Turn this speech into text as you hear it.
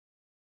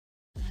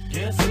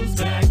Guess who's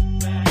back?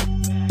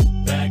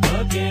 Back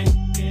again.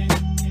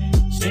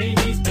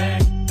 Shady's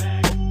back.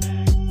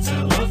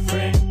 Tell a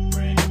friend.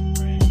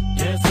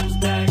 Guess who's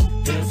back?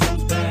 Guess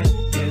who's back?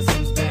 Guess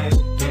who's back?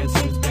 Guess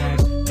who's back?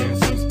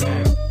 Guess who's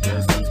back?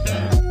 Guess who's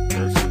back?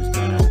 Guess who's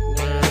back?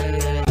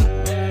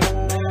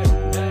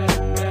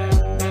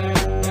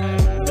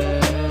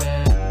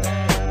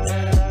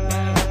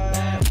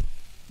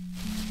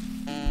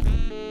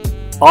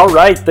 All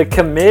right, the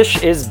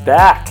Commish is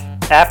back.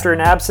 After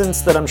an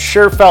absence that I'm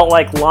sure felt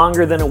like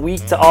longer than a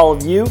week to all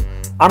of you,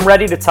 I'm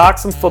ready to talk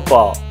some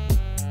football.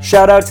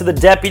 Shout out to the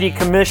Deputy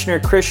Commissioner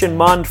Christian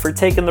Mund for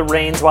taking the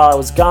reins while I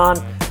was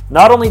gone.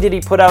 Not only did he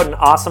put out an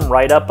awesome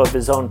write-up of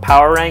his own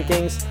power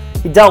rankings,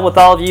 he dealt with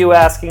all of you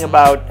asking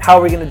about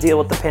how we're going to deal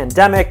with the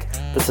pandemic,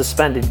 the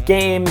suspended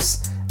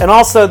games, and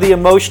also the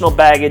emotional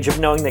baggage of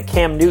knowing that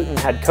Cam Newton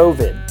had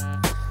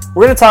COVID.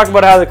 We're going to talk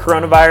about how the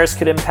coronavirus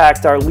could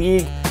impact our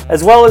league,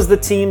 as well as the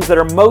teams that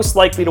are most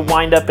likely to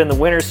wind up in the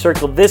winner's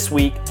circle this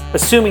week,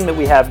 assuming that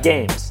we have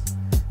games.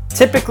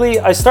 Typically,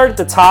 I start at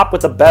the top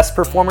with the best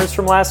performers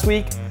from last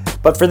week,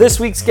 but for this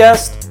week's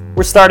guest,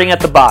 we're starting at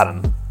the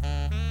bottom.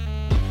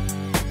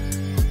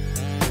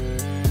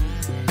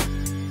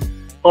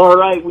 All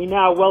right, we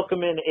now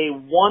welcome in a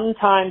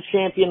one-time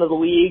champion of the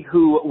league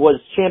who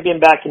was champion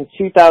back in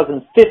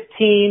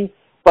 2015,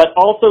 but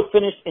also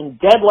finished in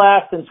dead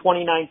last in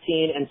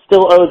 2019 and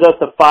still owes us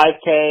a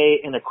 5K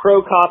in a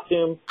crow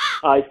costume.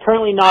 He's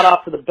currently not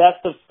off to the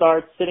best of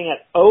starts, sitting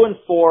at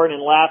 0-4 and in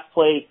last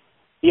place.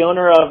 The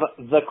owner of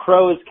The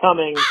Crow is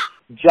Coming,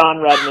 John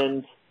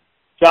Redmond.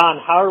 John,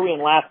 how are we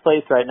in last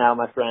place right now,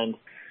 my friend?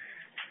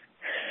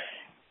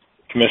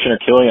 Commissioner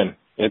Killian,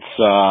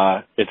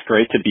 it's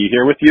great to be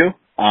here with you.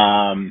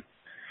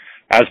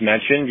 As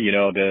mentioned,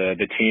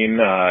 the team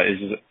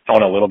is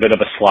on a little bit of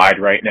a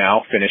slide right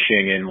now,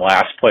 finishing in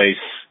last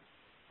place,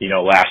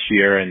 last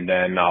year, and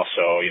then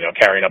also,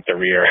 carrying up the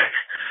rear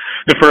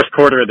the first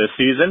quarter of this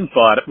season.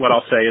 But what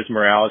I'll say is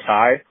morale is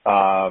high.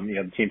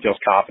 The team feels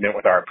confident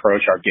with our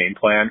approach, our game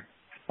plan.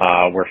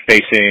 We're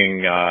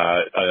facing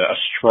a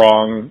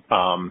strong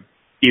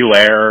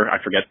Elair.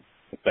 I forget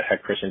what the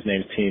heck Christian's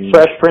name's team.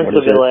 Fresh Prince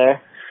of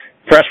Elair.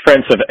 Fresh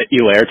Prince of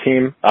Elair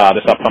team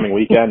this upcoming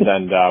weekend,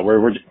 and we're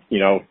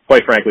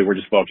quite frankly, we're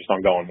just focused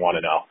on going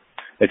 1-0.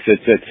 It's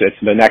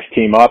the next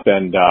team up,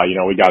 and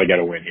we got to get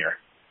a win here.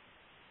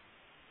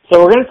 So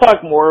we're going to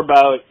talk more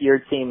about your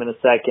team in a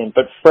second,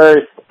 but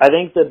first, I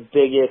think the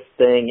biggest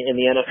thing in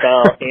the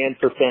NFL and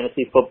for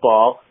fantasy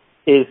football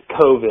is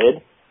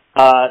COVID.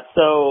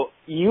 So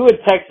you had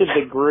texted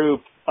the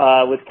group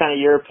with kind of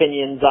your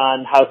opinions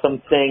on how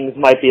some things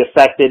might be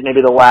affected,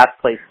 maybe the last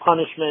place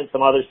punishment,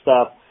 some other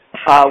stuff.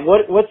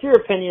 What's your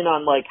opinion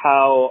on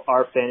how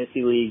our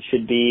fantasy league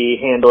should be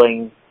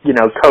handling,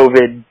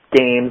 COVID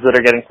games that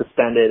are getting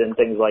suspended and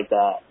things like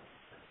that?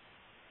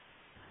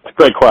 It's a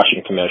great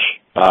question, Commish.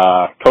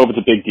 COVID's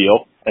a big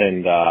deal,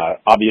 and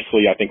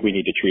obviously, I think we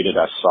need to treat it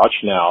as such.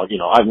 Now,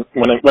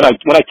 when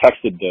I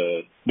texted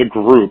the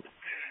group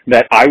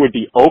that I would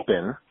be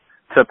open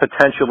to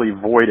potentially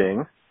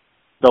voiding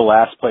the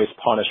last place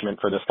punishment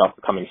for this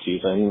upcoming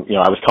season,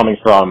 I was coming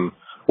from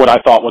what I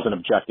thought was an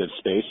objective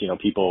space.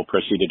 People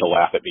proceeded to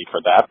laugh at me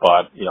for that,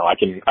 but, I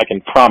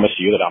can promise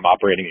you that I'm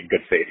operating in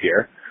good faith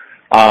here.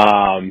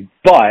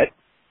 But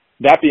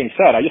that being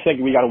said, I just think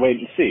we got to wait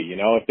and see.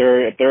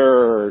 If there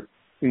are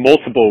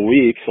multiple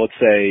weeks, let's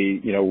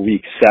say,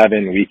 week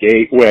 7, week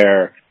 8,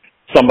 where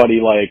somebody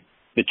like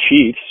the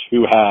Chiefs,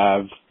 who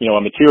have,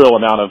 a material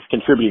amount of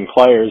contributing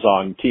players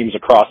on teams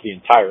across the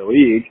entire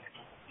league,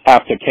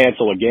 have to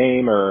cancel a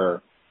game,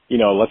 or,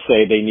 let's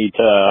say they need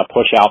to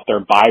push out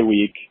their bye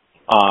week,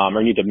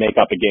 or need to make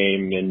up a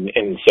game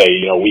in say,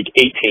 week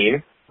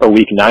 18 or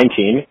week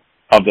 19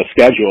 of the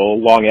schedule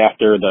long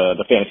after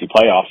the fantasy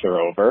playoffs are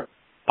over.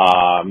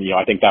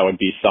 I think that would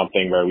be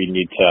something where we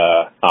need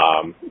to,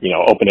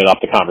 open it up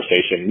to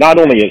conversation, not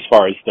only as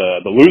far as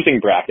the losing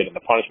bracket and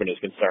the punishment is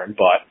concerned,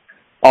 but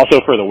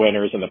also for the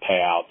winners and the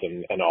payouts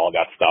and all of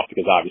that stuff,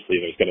 because obviously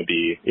there's going to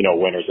be,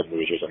 winners and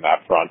losers in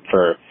that front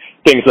for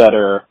things that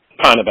are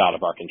kind of out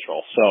of our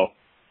control. So,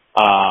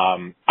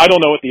 I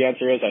don't know what the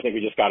answer is. I think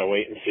we just got to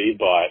wait and see,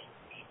 but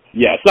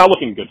yeah, it's not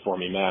looking good for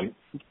me, man.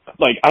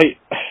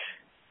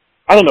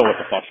 I don't know what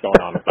the fuck's going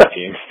on with my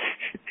team.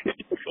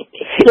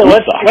 So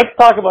let's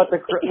talk about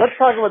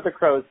the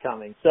Crows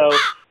coming. So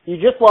you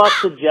just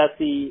lost to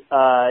Jesse.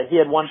 He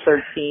had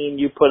 113.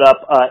 You put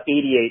up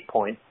 88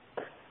 points.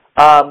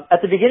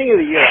 At the beginning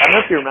of the year, I don't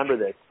know if you remember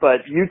this,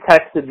 but you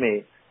texted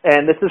me,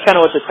 and this is kind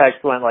of what the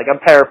text went like.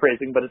 I'm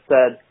paraphrasing, but it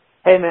said,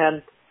 "Hey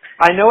man,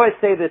 I know I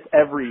say this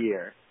every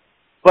year,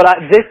 but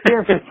this year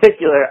in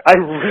particular, I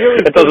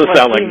really think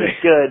my team is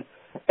good,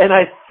 and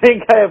I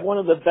think I have one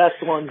of the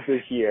best ones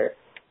this year."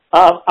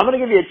 I'm going to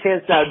give you a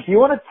chance now. Do you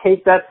want to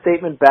take that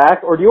statement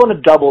back, or do you want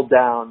to double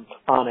down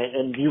on it,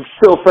 and you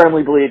still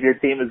firmly believe your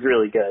team is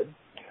really good?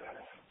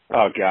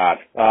 Oh,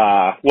 God.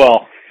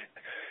 Well,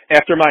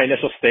 after my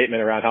initial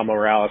statement around how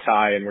morale is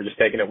high and we're just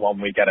taking it 1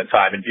 week at a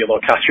time and be a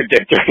little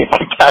contradictory,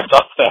 I'll catch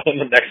up that in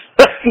the next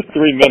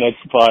 3 minutes.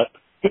 But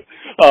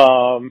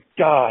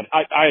God,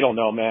 I don't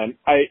know, man.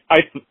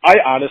 I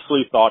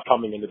honestly thought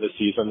coming into the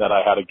season that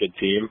I had a good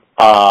team.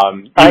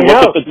 I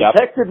know. You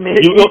texted me.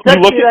 You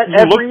texted me that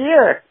every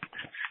year.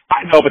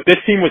 I know, but this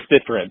team was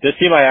different. This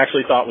team I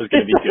actually thought was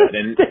going to be good.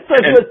 And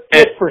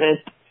different.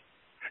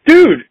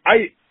 Dude,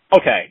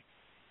 okay.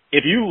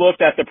 If you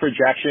looked at the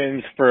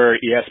projections for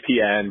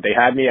ESPN, they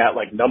had me at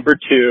like number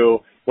 2.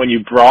 When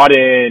you brought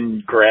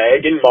in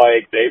Greg and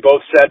Mike, they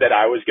both said that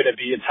I was going to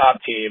be a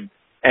top team.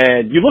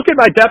 And you look at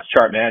my depth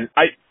chart, man.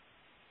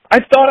 I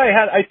thought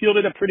I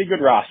fielded a pretty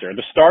good roster.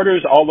 The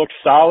starters all looked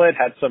solid,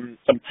 had some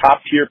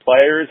top tier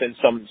players and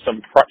some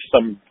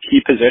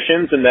key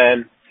positions. And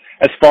then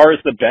as far as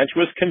the bench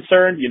was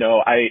concerned, you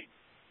know, I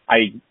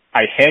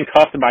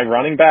handcuffed my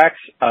running backs,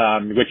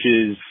 which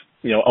is,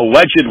 you know,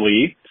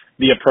 allegedly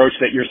the approach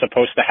that you're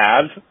supposed to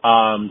have,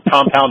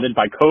 compounded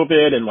by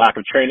COVID and lack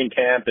of training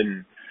camp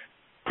and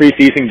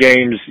preseason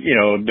games. You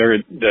know,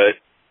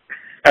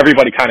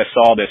 everybody kind of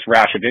saw this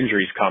rash of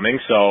injuries coming,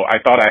 so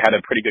I thought I had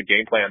a pretty good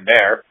game plan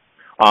there.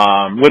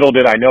 Little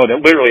did I know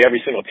that literally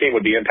every single team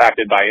would be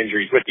impacted by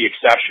injuries, with the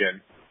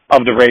exception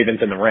of the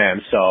Ravens and the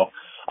Rams. So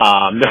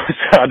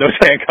those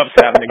handcuffs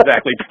haven't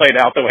exactly played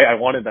out the way I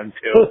wanted them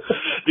to,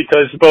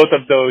 because both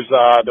of those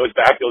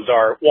backfields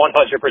are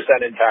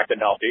 100% intact and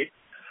healthy.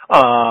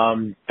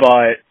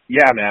 But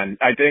yeah, man,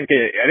 I think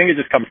it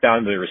just comes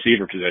down to the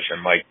receiver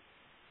position. Like,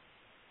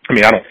 I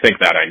mean, I don't think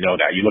that I know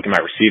that. You look at my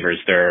receivers;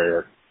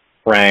 they're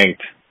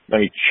ranked. Let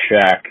me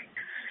check.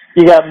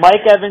 You got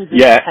Mike Evans in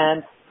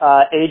 10th,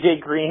 AJ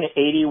Green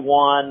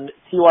 81,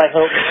 T.Y.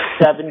 Hilton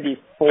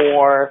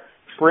 74,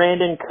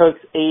 Brandon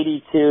Cooks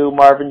 82,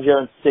 Marvin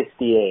Jones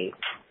 68.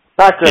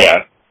 Not great.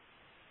 Yeah,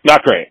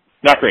 not great,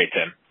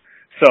 Tim.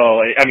 So,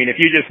 I mean, if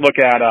you just look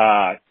at,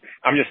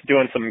 I'm just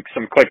doing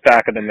some quick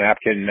back of the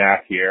napkin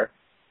math here.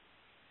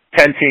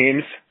 10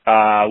 teams.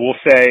 We'll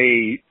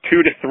say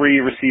 2 to 3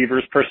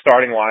 receivers per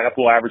starting lineup.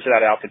 We'll average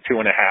that out to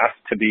 2.5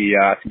 to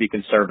be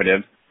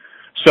conservative.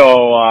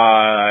 So,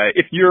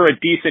 if you're a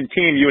decent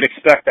team, you would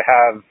expect to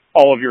have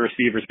all of your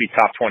receivers be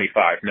top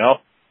 25, no?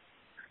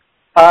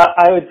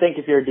 I would think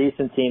if you're a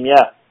decent team,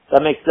 yeah.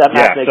 That makes sense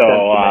to me.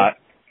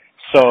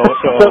 So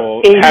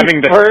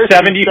having the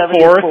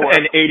 74th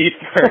and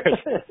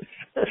 81st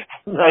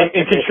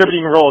in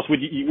contributing roles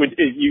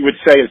you would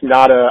say is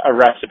not a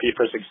recipe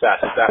for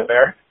success. Is that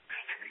fair?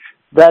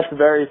 That's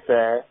very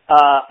fair.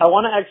 I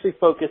want to actually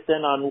focus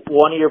in on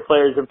one of your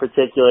players in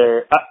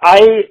particular.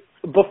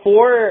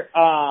 Before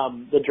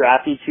the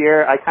draft each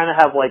year, I kind of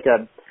have like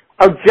a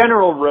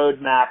general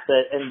roadmap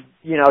that, and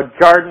you know,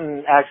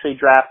 Jordan actually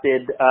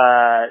drafted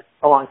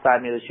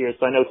alongside me this year,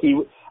 so I know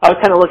I was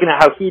kind of looking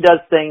at how he does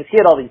things. He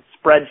had all these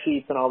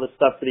spreadsheets and all this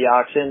stuff for the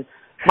auction.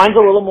 Mine's a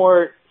little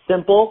more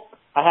simple.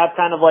 I have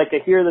kind of like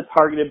here are the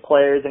targeted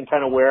players and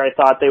kind of where I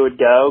thought they would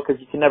go, because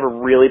you can never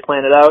really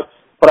plan it out.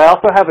 But I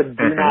also have a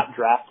do not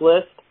draft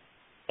list,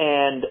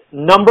 and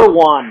number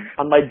 1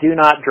 on my do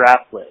not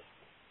draft list.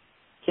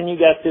 Can you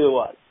guess who it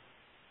was?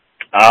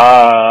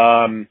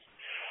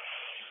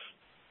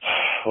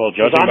 Well,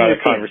 judging by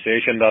the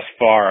conversation thus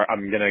far,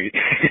 I'm gonna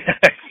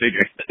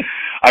figure.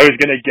 I was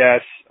gonna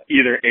guess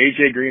either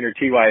AJ Green or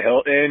T.Y.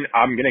 Hilton.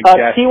 I'm gonna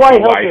guess T.Y.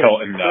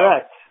 Hilton.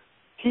 Correct.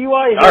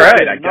 T.Y. Hilton, all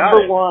right, I got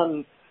number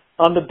 1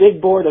 on the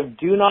big board of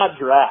do not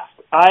draft.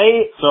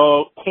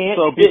 So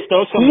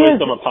bestow some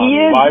wisdom upon me.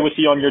 Why was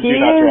he on your do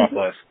not draft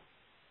list?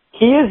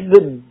 He is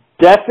the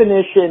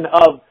definition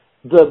of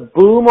the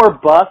boom or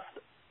bust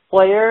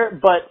player,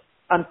 but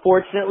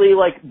unfortunately,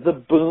 like, the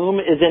boom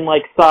is in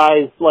like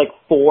size like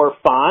 4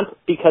 font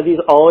because he's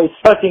always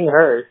fucking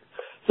hurt.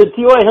 So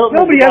T.Y.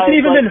 Hilton. No, but he hasn't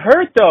even been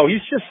hurt though.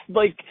 He's just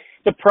like,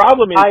 the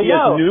problem is he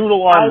has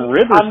noodle on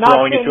Rivers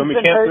throwing it to him. He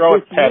can't throw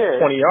it past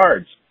 20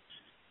 yards.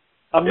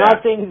 I'm not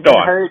saying he's been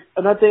hurt.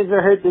 I'm not saying he's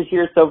been hurt this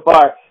year so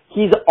far.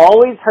 He's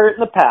always hurt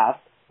in the past.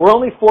 We're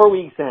only 4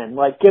 weeks in.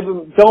 Like,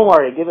 don't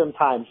worry, give him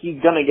time.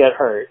 He's gonna get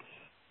hurt.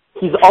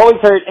 He's always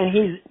hurt, and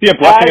he's a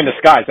blessing in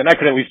disguise. Then I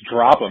could at least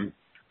drop him.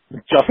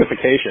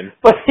 Justification.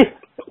 But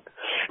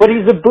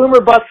he's a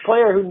boomer bust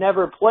player who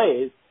never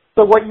plays.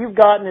 So what you've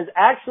gotten is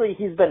actually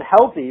he's been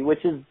healthy,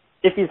 which is,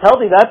 if he's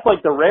healthy, that's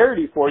like the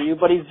rarity for you.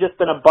 But he's just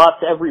been a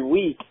bust every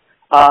week.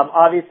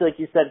 Obviously, like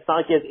you said, it's not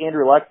like he has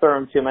Andrew Luck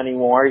throwing to him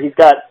anymore. He's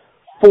got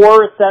 4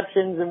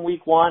 receptions in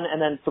week 1 and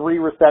then 3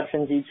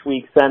 receptions each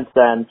week since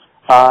then.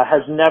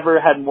 Has never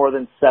had more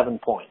than 7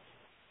 points.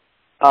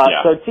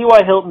 So T.Y.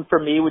 Hilton for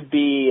me would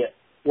be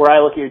where I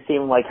look at your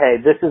team like, hey,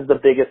 this is the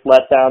biggest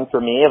letdown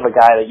for me of a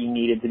guy that you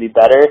needed to be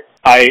better.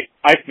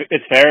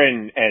 It's fair,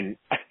 and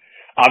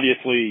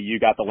obviously you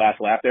got the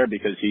last laugh there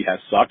because he has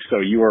sucked, so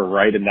you were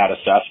right in that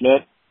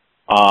assessment.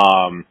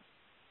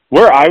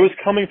 Where I was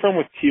coming from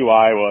with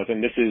T.Y. was,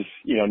 and this is,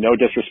 you know, no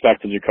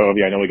disrespect to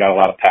Jacoby, I know we got a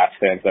lot of Pats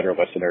fans that are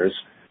listeners,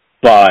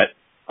 but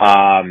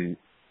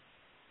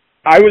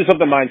I was of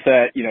the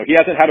mindset, you know, he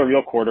hasn't had a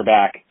real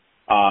quarterback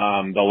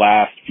the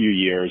last few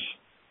years.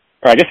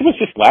 Or I guess it was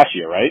just last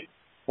year, right?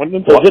 Last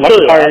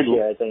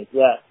year, I think,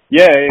 yeah.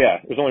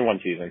 Yeah. It was only 1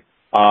 season.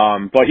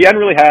 But he hadn't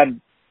really had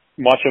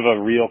much of a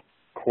real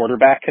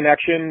quarterback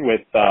connection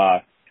with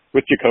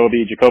with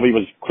Jacoby. Jacoby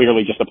was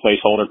clearly just a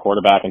placeholder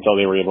quarterback until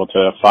they were able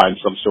to find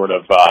some sort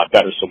of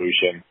better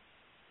solution.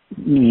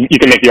 You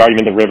can make the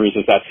argument that Rivers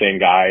is that same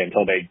guy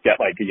until they get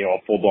like, you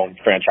know, a full-blown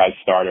franchise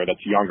starter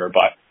that's younger.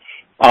 But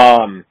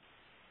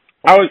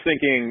I was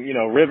thinking, you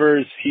know,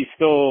 Rivers, he's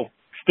still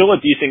a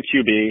decent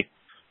QB.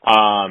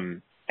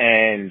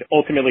 And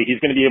ultimately he's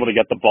going to be able to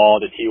get the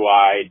ball to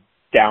T.Y.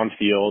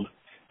 downfield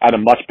at a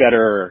much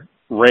better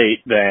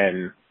rate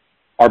than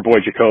our boy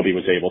Jacoby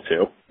was able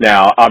to.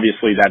 Now,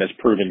 obviously that has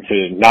proven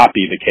to not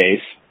be the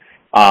case.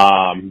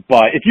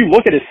 But if you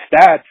look at his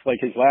stats, like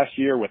his last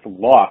year with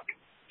Luck,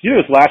 either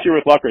his last year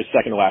with Luck or his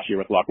second to last year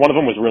with Luck, one of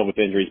them was riddled with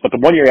injuries, but the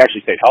one year he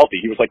actually stayed healthy,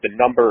 he was like the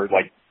number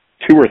like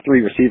 2 or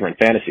 3 receiver in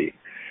fantasy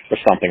or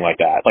something like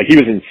that. Like he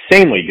was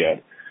insanely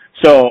good.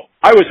 So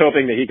I was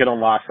hoping that he could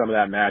unlock some of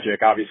that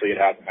magic. Obviously it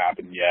hasn't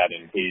happened yet,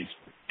 and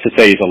to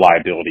say he's a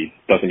liability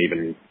doesn't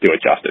even do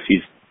it justice.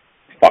 He's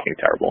fucking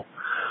terrible.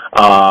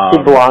 He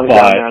belongs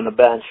down there on the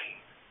bench.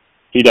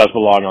 He does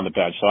belong on the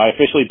bench. So I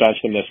officially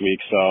benched him this week,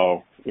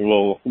 so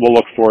we'll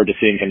look forward to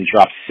seeing him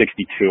drop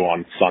 62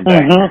 on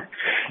Sunday. Mm-hmm.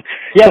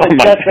 Yeah, but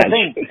that's the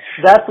thing.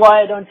 That's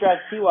why I don't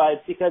draft T.Y.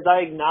 It's because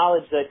I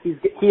acknowledge that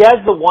he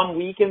has the 1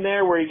 week in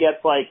there where he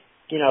gets like,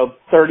 you know,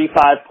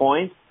 35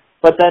 points,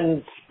 but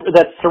then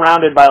that's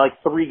surrounded by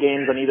like 3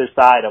 games on either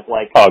side of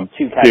like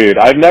 2 catches. Dude,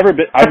 I've never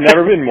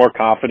been more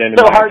confident in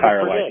my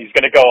entire life. He's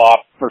going to go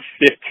off for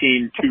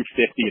 15,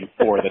 250, and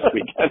 4 this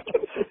weekend.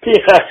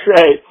 Yeah, that's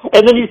right.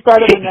 And then you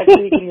start him the next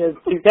week and he has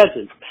 2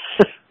 catches.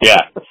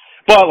 Yeah.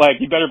 But, like,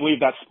 you better believe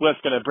that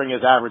split's going to bring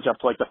his average up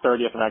to, like, the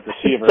 30th ranked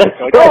receiver. Like,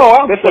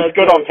 this looks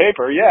good on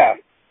paper, yeah.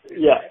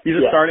 Yeah. He's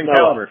a starting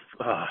caliber.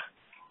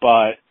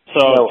 But,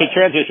 to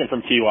transition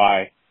from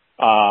T.Y.,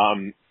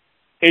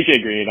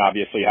 A.J. Green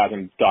obviously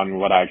hasn't done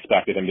what I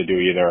expected him to do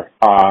either.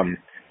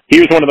 He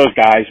was one of those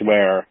guys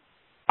where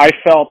I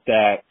felt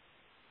that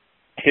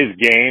his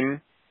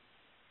game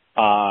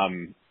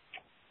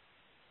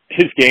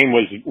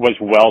was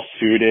well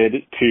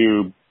suited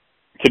to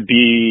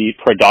be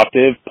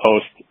productive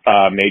post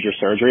major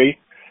surgery,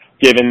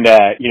 given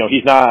that, you know,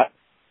 he's not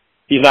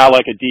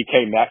like a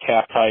DK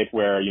Metcalf type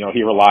where, you know,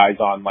 he relies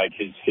on like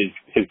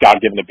his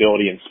God-given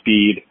ability and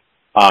speed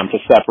to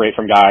separate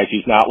from guys.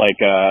 He's not like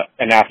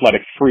an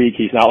athletic freak.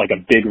 He's not like a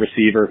big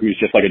receiver who's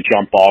just like a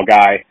jump ball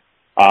guy.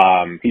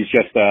 He's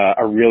just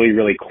a really,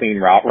 really clean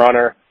route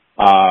runner.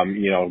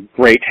 You know,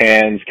 great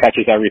hands,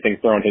 catches everything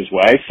thrown his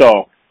way.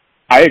 So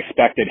I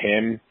expected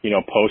him, you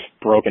know, post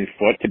broken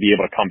foot to be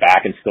able to come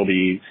back and still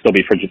be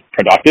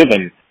productive.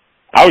 And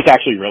I was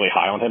actually really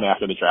high on him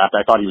after the draft.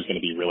 I thought he was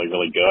going to be really,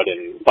 really good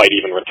and might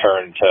even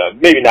return to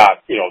maybe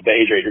not, you know, the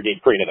A.J.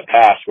 Green in the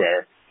past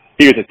where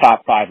he was a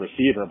top 5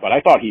 receiver, but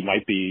I thought he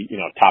might be, you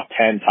know, top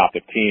 10, top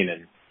 15,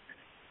 and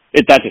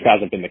that just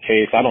hasn't been the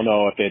case. I don't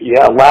know if it.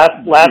 Yeah,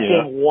 last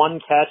game 1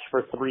 catch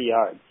for 3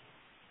 yards.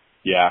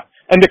 Yeah.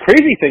 And the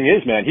crazy thing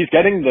is, man, he's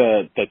getting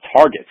the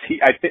targets.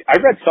 I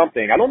read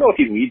something. I don't know if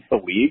he leads the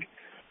league,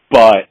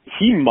 but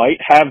he might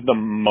have the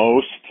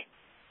most.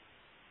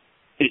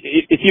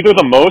 It's either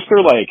the most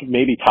or like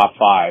maybe top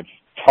 5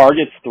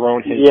 targets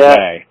thrown his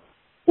way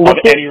of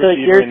any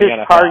receiver in the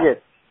NFL.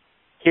 Targets.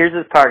 Here's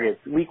his targets.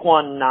 Week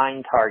 1,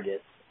 9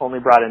 targets, only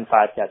brought in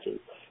 5 catches.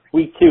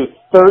 Week 2,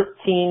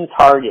 13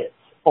 targets,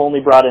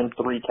 only brought in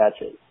 3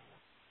 catches.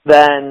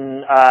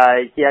 Then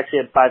he actually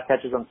had 5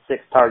 catches on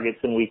 6 targets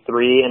in week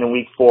 3, and in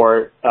week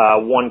 4,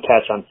 1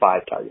 catch on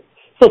 5 targets.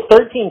 So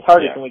 13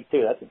 targets in week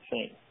 2. That's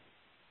insane.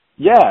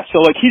 Yeah. So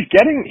like he's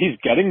getting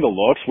the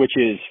looks, which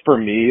is for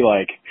me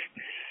like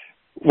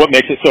what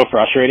makes it so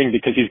frustrating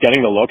because he's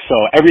getting the looks. So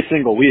every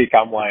single week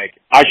I'm like,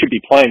 I should be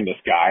playing this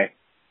guy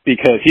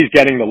because he's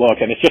getting the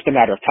look, and it's just a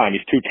matter of time.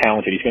 He's too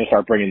talented. He's going to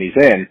start bringing these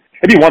in.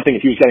 It'd be one thing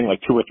if he was getting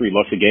like 2 or 3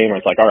 looks a game where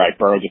it's like, all right,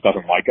 Burrow just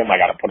doesn't like him. I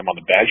got to put him on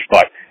the bench.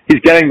 But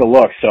he's getting the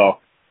look, so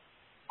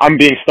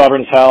I'm being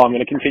stubborn as hell. I'm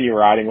going to continue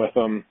riding with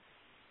him.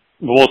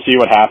 We'll see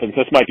what happens.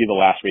 This might be the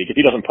last week. If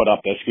he doesn't put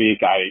up this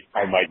week, I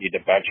might need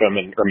to bench him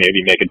or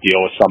maybe make a deal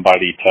with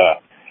somebody to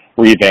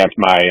revamp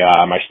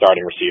my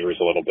starting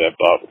receivers a little bit.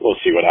 But we'll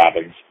see what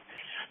happens.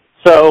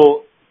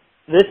 So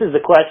this is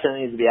the question that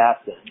needs to be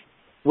asked then.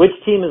 Which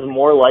team is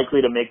more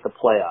likely to make the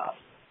playoffs?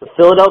 The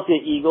Philadelphia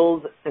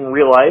Eagles in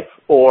real life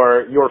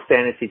or your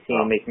fantasy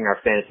team making our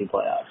fantasy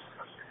playoffs?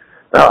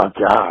 Oh,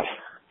 God.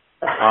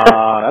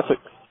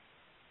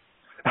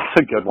 That's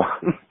a good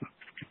one.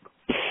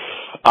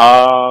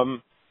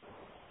 I'm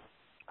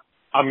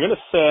going to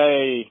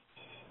say,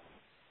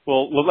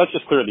 well, let's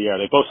just clear the air.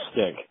 They both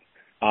stink.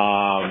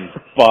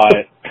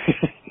 But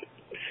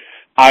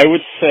I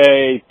would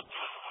say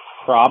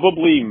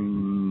probably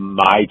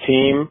my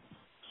team,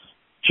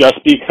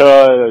 just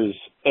because,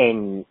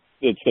 and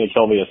it's going to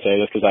kill me to say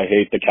this because I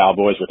hate the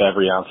Cowboys with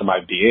every ounce of my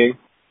being.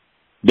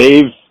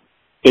 They've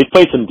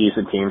played some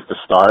decent teams to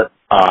start,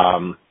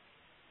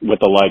 with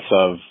the likes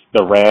of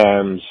the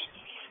Rams.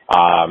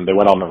 They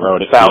went on the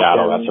road at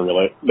Seattle. That's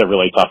a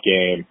really tough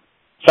game.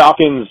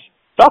 Falcons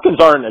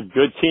aren't a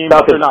good team,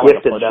 but they're not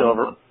like a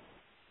pushover.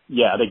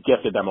 Yeah, they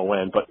gifted them a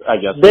win, but I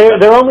guess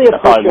they're only a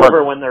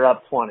pushover when they're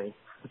up 20.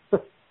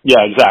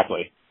 Yeah,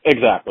 exactly.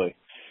 But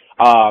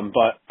I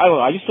don't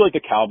know. I just feel like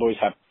the Cowboys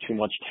have too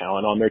much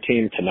talent on their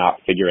team to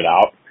not figure it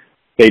out.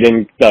 They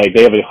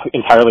have an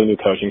entirely new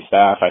coaching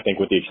staff, I think,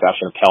 with the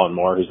exception of Kellen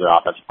Moore, who's their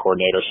offensive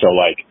coordinator. So,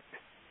 like,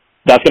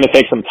 that's going to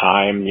take some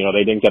time. You know,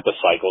 they didn't get the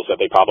cycles that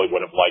they probably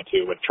would have liked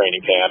to with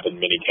training camp and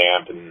mini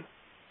camp and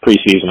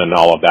preseason and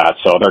all of that.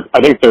 So I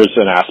think there's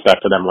an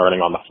aspect of them learning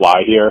on the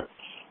fly here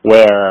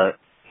where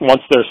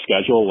once their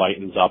schedule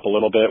lightens up a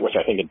little bit, which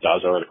I think it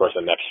does over the course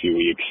of the next few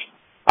weeks,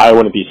 I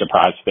wouldn't be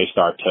surprised if they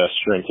start to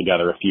string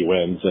together a few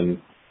wins. And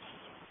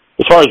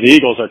as far as the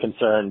Eagles are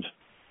concerned,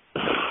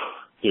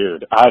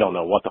 dude, I don't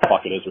know what the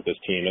fuck it is with this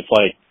team. It's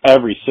like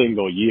every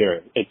single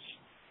year,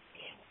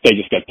 they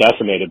just get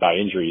decimated by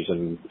injuries,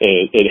 and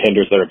it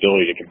hinders their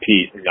ability to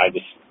compete. And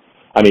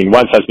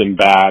Wentz has been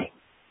bad.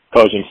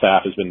 Coaching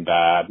staff has been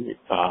bad.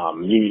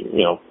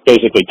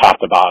 Basically top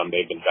to bottom,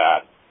 they've been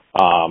bad.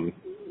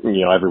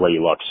 Everywhere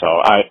you look.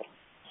 So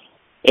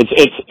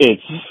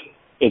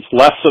it's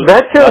less of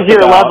that shows your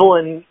about, level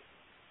in.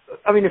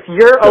 I mean, if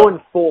you're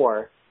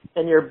 0-4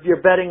 and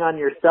you're betting on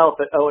yourself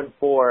at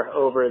 0-4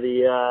 over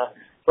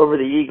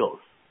the Eagles,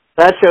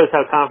 that shows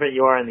how confident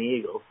you are in the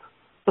Eagles.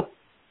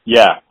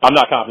 Yeah, I'm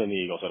not confident in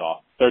the Eagles at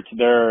all. They're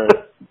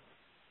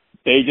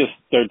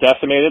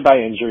decimated by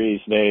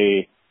injuries.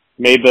 They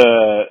made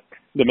the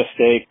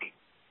mistake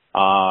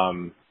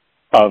of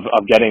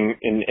getting,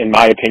 in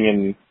my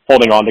opinion,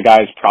 holding on to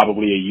guys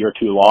probably a year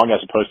too long as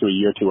opposed to a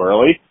year too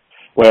early.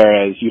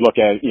 Whereas you look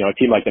at, a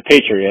team like the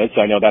Patriots,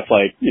 I know that's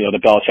like, the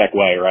Belichick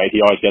way, right?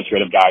 He always gets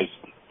rid of guys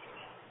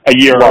a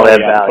year early as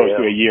opposed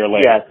to a year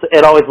late. Yeah,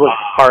 it always looks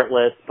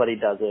heartless, but he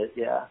does it,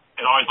 yeah.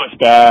 It always looks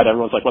bad.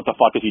 Everyone's like, what the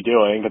fuck is he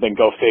doing? But then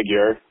go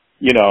figure,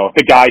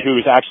 the guy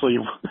who's actually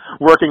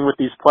working with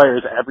these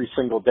players every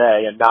single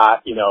day and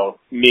not,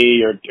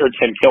 me or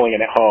Tim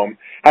Killian at home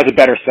has a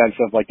better sense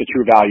of like the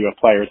true value of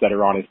players that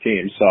are on his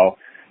team. So,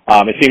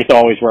 it seems to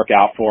always work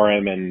out for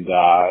him. And,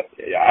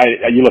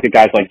 you look at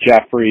guys like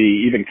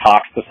Jeffrey, even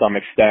Cox to some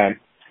extent,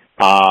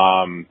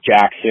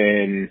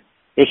 Jackson,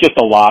 there's just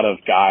a lot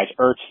of guys,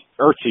 Ertz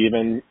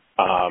even,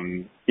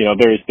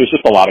 there's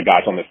just a lot of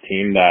guys on this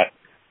team that,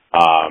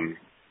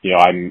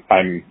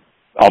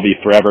 I'll be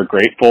forever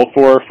grateful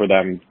for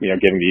them,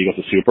 giving the Eagles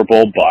a Super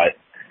Bowl, but,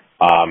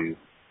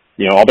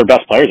 all their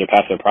best players are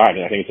past their prime,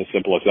 and I think it's as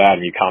simple as that,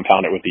 and you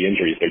compound it with the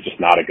injuries. They're just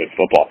not a good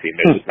football team.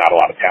 There's just not a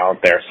lot of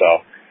talent there,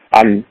 so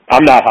I'm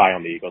not high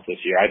on the Eagles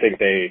this year. I think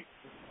they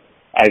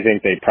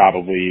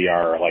probably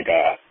are like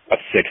a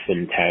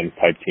 6-10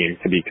 type team,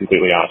 to be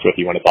completely honest with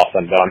you, when it's all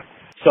said and done.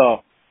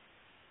 So,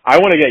 I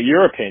want to get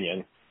your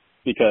opinion,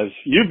 because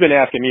you've been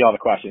asking me all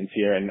the questions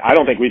here, and I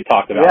don't think we've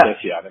talked about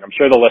this yet, and I'm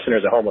sure the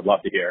listeners at home would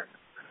love to hear.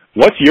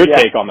 What's your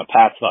take on the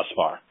Pats thus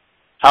far?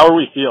 How are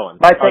we feeling?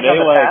 My take on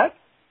the Pats?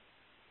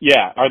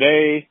 Yeah, are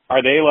they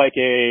like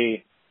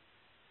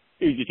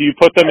do you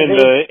put them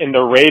in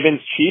the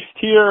Ravens Chiefs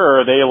tier,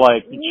 or are they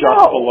like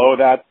just below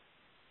that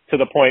to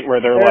the point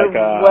where they're like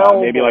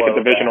maybe like a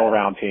divisional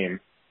round team?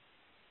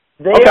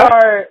 They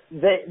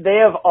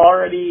have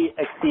already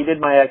exceeded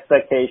my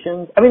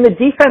expectations. I mean, the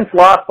defense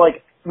lost,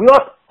 we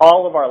lost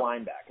all of our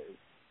linebackers.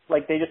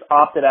 Like, they just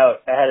opted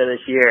out ahead of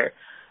this year.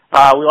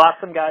 We lost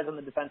some guys on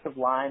the defensive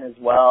line as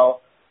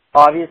well.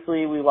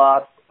 Obviously, we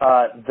lost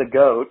the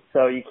GOAT,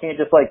 so you can't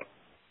just,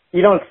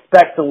 you don't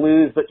expect to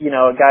lose, but,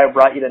 a guy who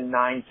brought you to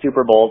 9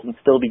 Super Bowls and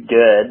still be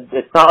good.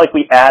 It's not like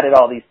we added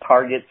all these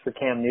targets for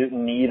Cam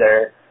Newton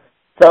either.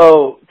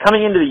 So,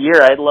 coming into the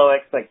year, I had low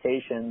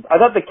expectations. I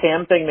thought the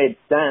Cam thing made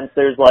sense.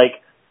 There's,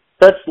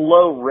 such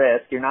low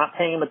risk. You're not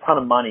paying him a ton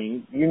of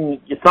money.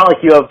 It's not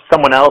like you have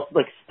someone else.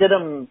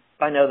 Stidham,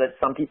 I know that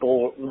some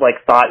people,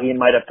 thought he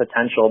might have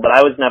potential, but I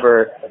was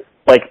never,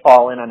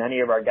 all in on any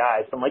of our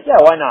guys. So I'm like, yeah,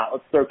 why not?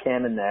 Let's throw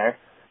Cam in there.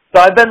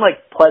 So I've been,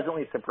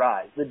 pleasantly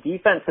surprised. The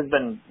defense has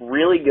been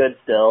really good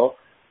still.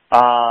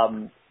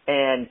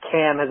 And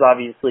Cam has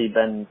obviously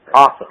been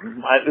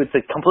awesome. It's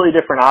a completely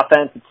different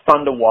offense. It's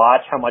fun to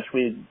watch how much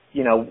we,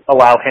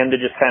 allow him to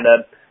just kind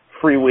of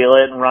freewheel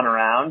it and run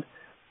around.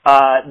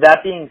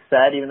 That being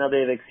said, even though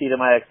they've exceeded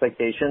my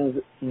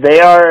expectations, they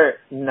are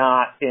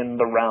not in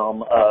the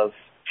realm of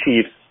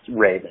Chiefs,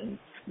 Ravens.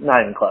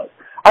 Not even close.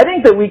 I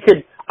think that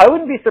I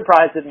wouldn't be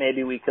surprised if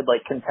maybe we could,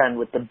 contend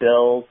with the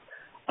Bills.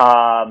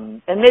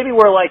 And maybe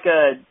we're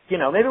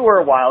maybe we're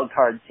a wild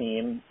card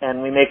team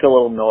and we make a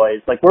little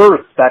noise. We're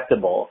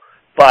respectable,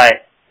 but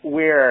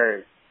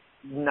we're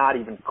not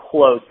even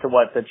close to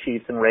what the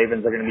Chiefs and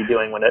Ravens are going to be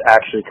doing when it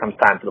actually comes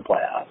time for the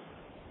playoffs.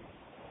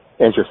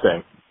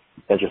 Interesting.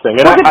 And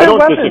I don't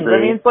weapons. disagree.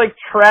 I mean, it's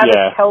Travis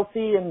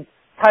Kelce and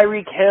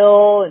Tyreek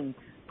Hill and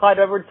Clyde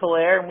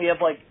Edwards-Helaire, and we have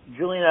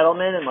Julian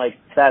Edelman, and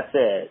that's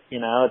it.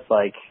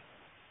 It's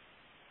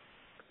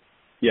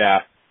Yeah,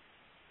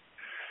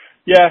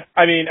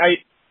 I mean,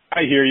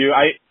 I hear you.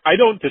 I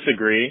don't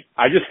disagree.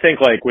 I just think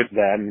with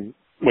them,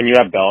 when you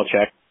have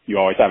Belichick, you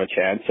always have a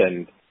chance,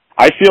 and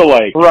I feel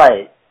right.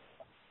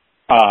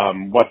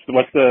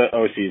 What's the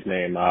OC's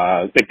name?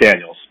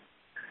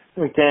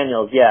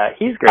 McDaniels, yeah,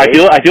 he's great.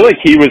 I feel like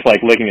he was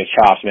licking his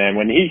chops, man.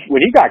 When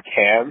he got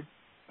Cam,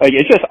 like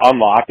it just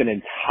unlocked an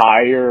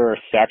entire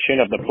section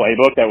of the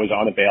playbook that was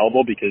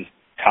unavailable because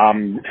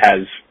Tom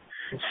has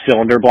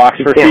cylinder blocks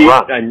for feet.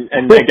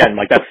 And again,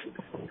 like that's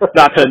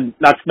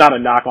not a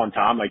knock on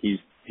Tom. Like he's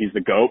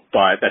the GOAT,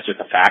 but that's just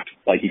a fact.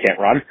 Like he can't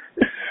run.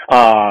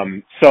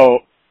 So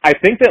I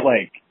think that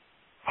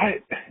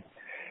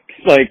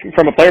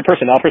from a player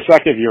personnel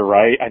perspective, you're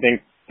right. I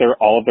think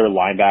all of their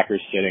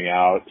linebackers sitting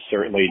out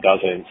certainly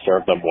doesn't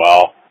serve them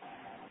well.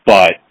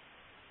 But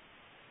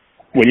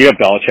when you have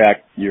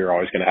Belichick, you're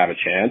always going to have a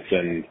chance.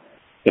 And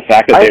the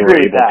fact that they were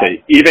able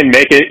to even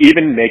make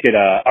it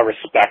a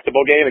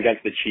respectable game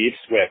against the Chiefs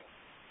with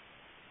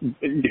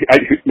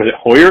was it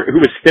Hoyer? Who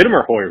was Stidham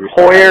or Hoyer?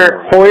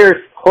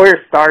 Hoyer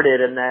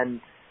started, and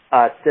then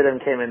Stidham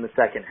came in the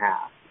second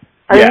half.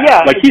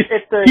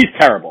 He's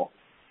terrible.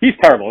 He's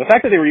terrible. The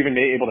fact that they were even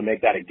able to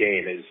make that a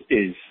game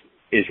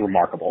is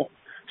remarkable.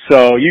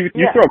 So you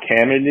throw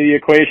Cam into the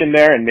equation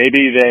there, and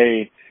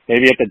maybe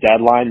at the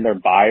deadline they're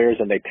buyers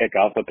and they pick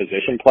up a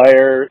position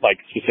player, like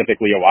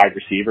specifically a wide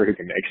receiver who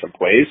can make some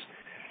plays.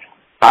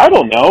 I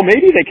don't know.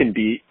 Maybe they can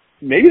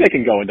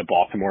go into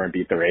Baltimore and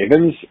beat the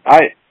Ravens.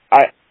 I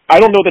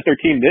don't know that their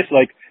team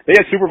they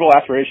had Super Bowl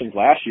aspirations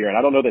last year, and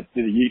I don't know that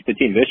the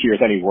team this year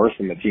is any worse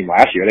than the team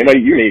last year.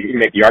 You may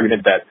make the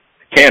argument that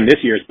Cam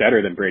this year is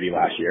better than Brady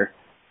last year.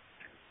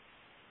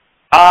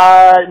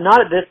 Not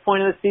at this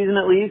point of the season,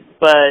 at least.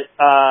 But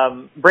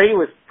Brady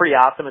was pretty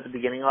awesome at the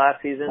beginning of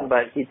last season,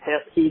 but he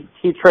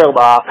trailed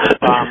off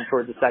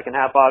towards the second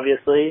half.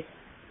 Obviously,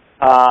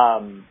 I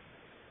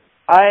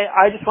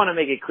just want to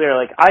make it clear.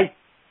 I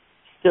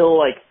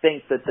still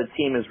think that the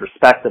team is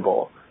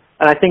respectable,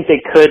 and I think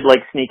they could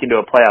sneak into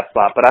a playoff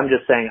spot. But I'm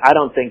just saying, I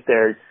don't think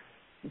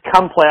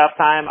come playoff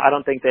time. I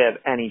don't think they have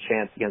any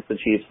chance against the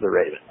Chiefs or the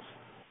Ravens.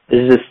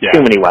 There's just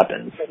too many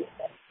weapons.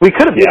 We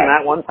could have beaten them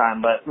that one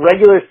time, but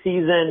regular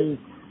season,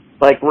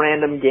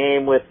 random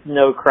game with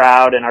no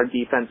crowd and our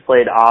defense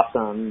played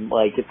awesome.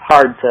 It's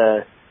hard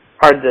to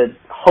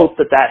hope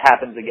that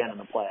happens again in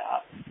the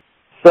playoffs.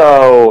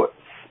 So,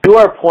 you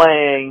are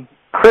playing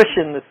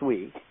Christian this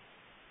week.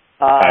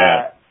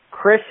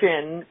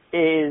 Christian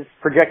is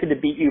projected to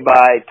beat you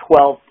by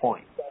 12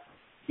 points.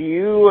 Do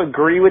you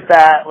agree with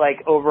that,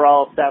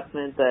 overall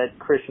assessment that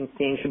Christian's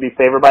team should be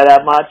favored by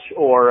that much,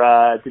 or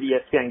did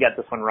ESPN get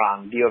this one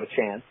wrong? Do you have a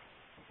chance?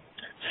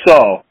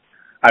 So,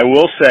 I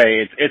will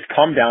say it's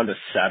come down to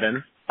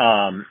 7,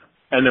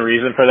 and the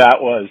reason for that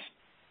was,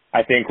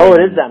 I think... it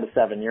is down to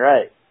 7, you're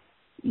right.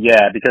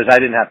 Yeah, because I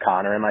didn't have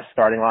Connor in my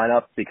starting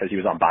lineup because he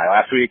was on bye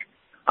last week.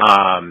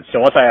 So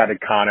once I added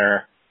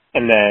Connor,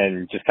 and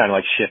then just kind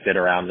of shifted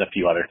around a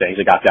few other things,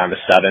 it got down to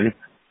 7.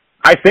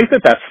 I think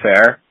that's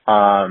fair.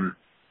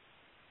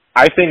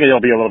 I think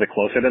it'll be a little bit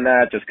closer than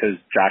that just because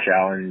Josh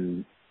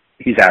Allen,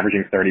 he's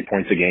averaging 30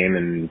 points a game,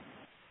 and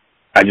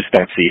I just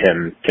don't see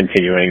him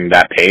continuing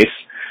that pace,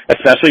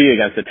 especially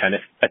against a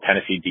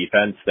Tennessee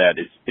defense that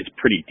is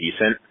pretty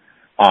decent.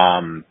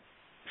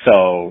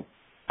 So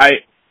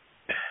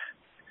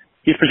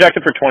he's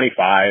projected for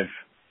 25.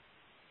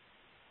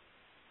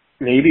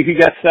 Maybe he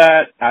gets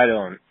that. I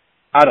don't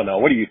know.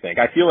 What do you think?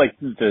 I feel like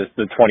the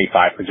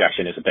 25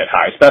 projection is a bit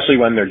high, especially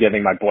when they're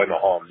giving my boy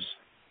Mahomes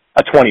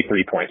a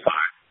 23.5.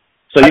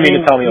 So you mean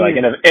to tell me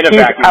in a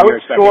vacuum you're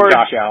expecting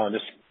Josh Allen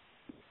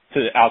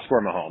to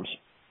outscore Mahomes?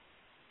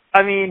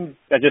 I mean,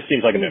 that just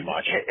seems like a bit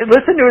much.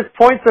 Listen to his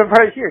points so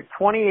far this year: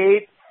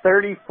 28,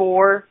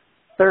 34,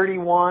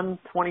 31,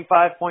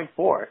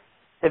 25.4.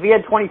 If he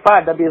had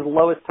 25, that'd be his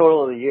lowest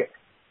total of the year.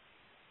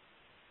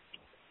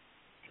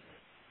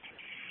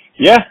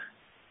 Yeah,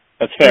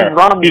 that's fair. He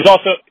runs a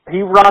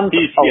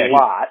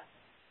lot.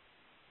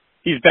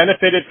 He's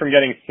benefited from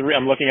getting 3.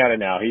 I'm looking at it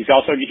now. He's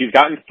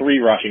gotten 3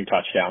 rushing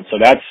touchdowns, so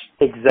that's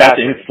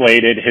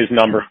inflated his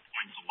number of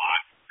points a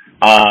lot.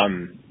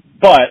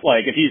 But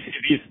if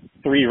he's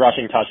 3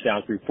 rushing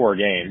touchdowns through 4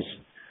 games,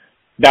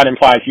 that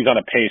implies he's on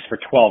a pace for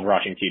 12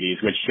 rushing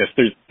TDs, which just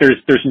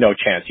there's no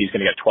chance he's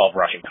going to get 12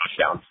 rushing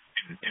touchdowns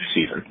in a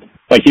season.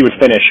 He would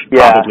finish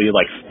probably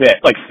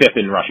fifth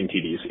in rushing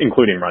TDs,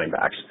 including running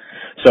backs.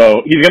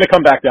 So he's going to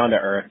come back down to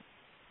earth.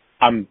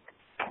 I'm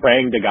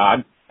praying to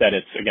God that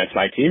it's against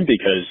my team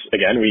because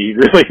again we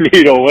really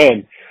need a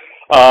win.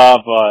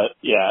 But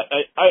yeah,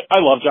 I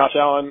love Josh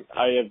Allen.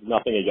 I have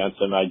nothing against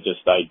him. I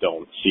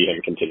don't see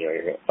him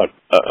continuing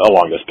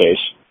along this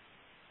pace.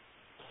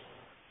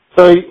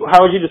 So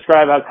how would you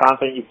describe how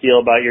confident you feel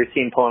about your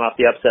team pulling off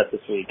the upset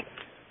this week?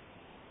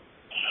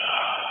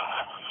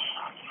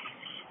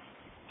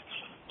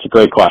 It's a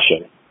great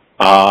question.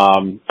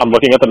 I'm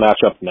looking at the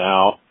matchup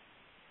now.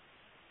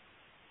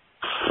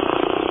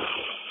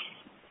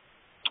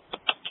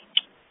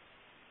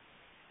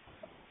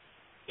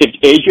 If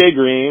AJ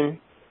Green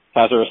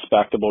has a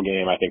respectable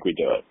game, I think we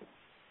do it.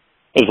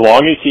 As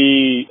long as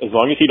he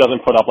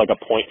doesn't put up a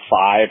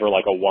 0.5 or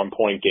a 1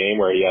 point game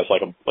where he has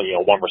 1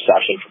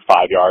 reception for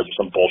 5 yards or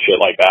some bullshit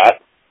like that,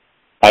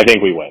 I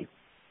think we win.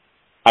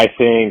 I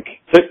think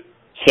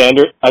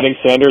Sanders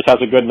has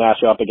a good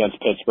matchup against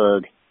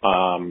Pittsburgh.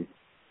 Connors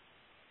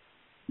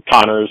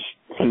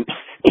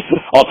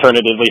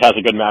alternatively has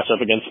a good matchup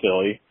against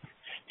Philly.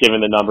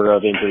 given the number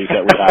of injuries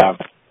that we have.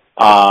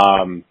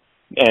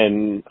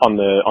 And on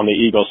the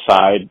Eagles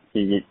side,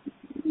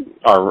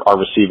 our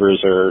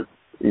receivers are,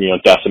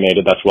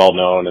 decimated. That's well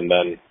known. And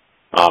then,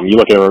 you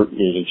look at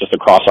just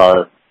across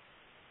our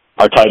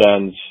tight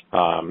ends,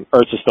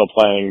 Ertz is still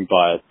playing,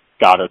 but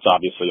Goddard's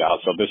obviously out.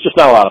 So there's just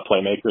not a lot of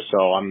playmakers.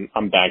 So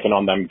I'm banking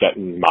on them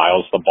getting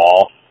Miles the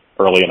ball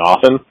early and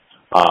often.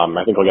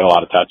 I think we'll get a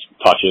lot of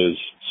touches.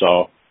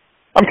 So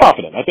I'm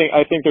confident. I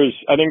think there's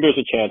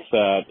a chance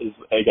that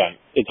again,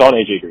 it's on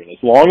AJ Green.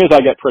 As long as I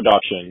get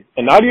production,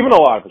 and not even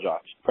a lot of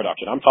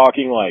production. I'm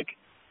talking like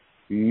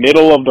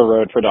middle of the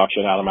road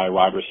production out of my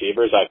wide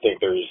receivers. I think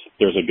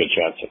there's a good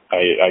chance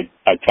I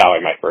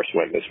tally my first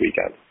win this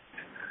weekend.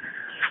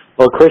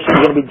 Well,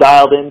 Christian's going to be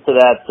dialed into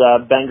that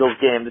Bengals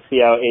game to see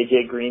how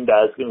AJ Green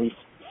does. Going to be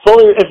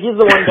fully, if he's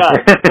the one guy,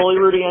 fully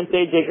rooting against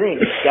AJ Green.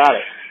 He's got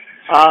it.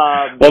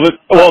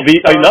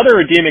 Another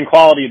redeeming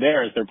quality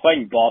there is they're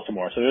playing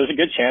Baltimore, so there's a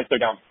good chance they're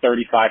down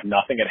 35-0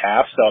 at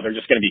half. So they're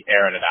just going to be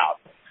airing it out.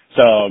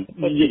 So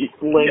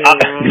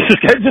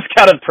just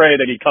kind of pray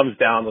that he comes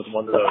down with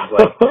one of those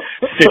like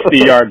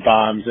 60-yard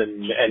bombs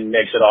and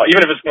makes it all.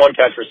 Even if it's one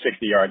catch for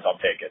 60 yards, I'll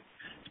take it.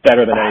 It's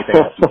better than anything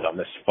else he's done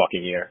this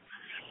fucking year.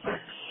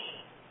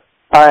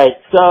 All right,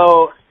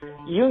 so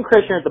you and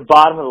Christian are at the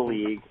bottom of the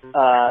league.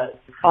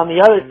 On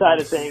the other side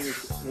of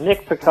things,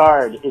 Nick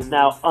Picard is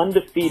now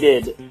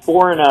undefeated,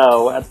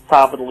 4-0 at the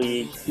top of the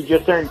league. He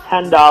just earned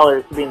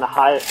 $10 for being the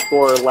highest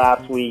scorer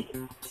last week.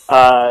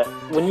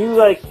 When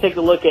you take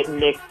a look at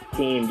Nick's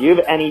team, do you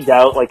have any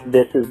doubt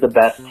this is the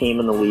best team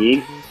in the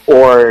league,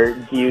 or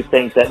do you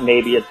think that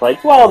maybe it's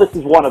this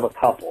is one of a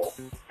couple?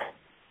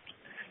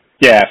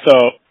 Yeah,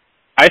 so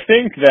I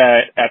think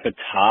that at the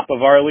top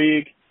of our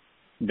league,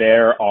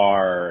 there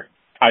are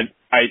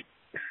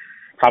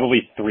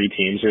probably 3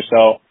 teams or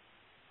so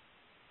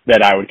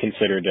that I would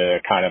consider to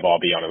kind of all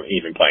be on an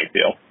even playing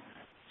field.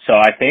 So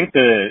I think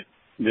the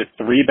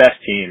 3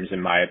 best teams, in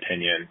my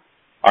opinion,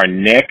 are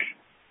Nick,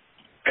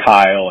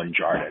 Kyle, and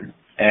Jordan.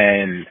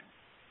 And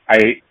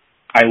I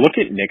look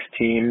at Nick's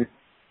team.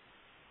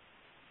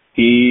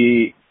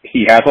 He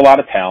has a lot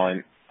of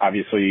talent.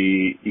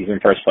 Obviously, he's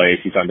in first place.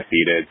 He's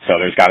undefeated. So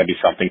there's got to be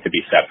something to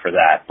be said for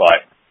that.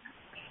 But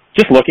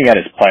just looking at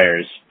his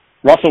players,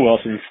 Russell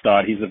Wilson's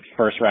stud. He's a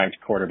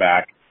first-ranked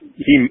quarterback.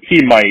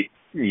 He might,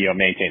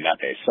 maintain that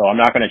pace. So I'm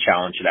not going to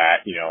challenge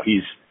that.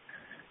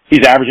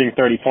 He's averaging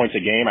 30 points a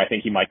game. I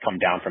think he might come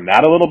down from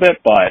that a little bit,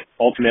 but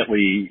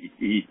ultimately,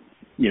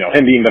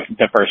 him being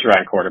the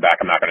first-ranked quarterback,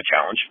 I'm not going to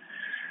challenge.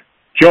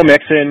 Joe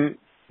Mixon,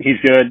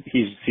 he's good.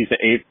 He's the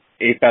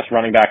eighth best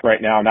running back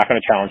right now. I'm not going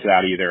to challenge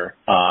that either.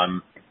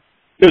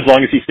 As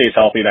long as he stays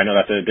healthy, I know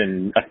that's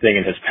been a thing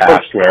in his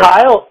past. Where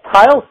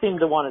Kyle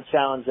seemed to want to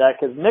challenge that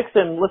because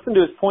Mixon, listen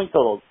to his point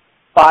totals: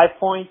 5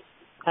 points,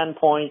 10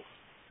 points,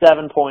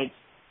 7 points,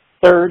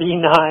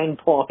 39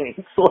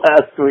 points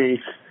last week.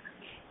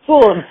 It's a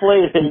little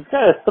inflated. He's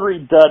got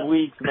 3 dud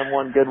weeks and then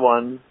 1 good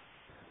one.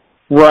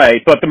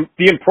 Right, but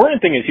the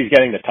important thing is he's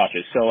getting the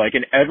touches. So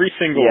in every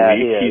single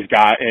week, he's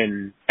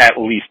gotten at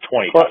least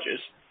 20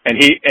 touches, and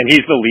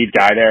he's the lead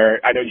guy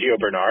there. I know Gio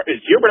Bernard.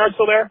 Is Gio Bernard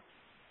still there?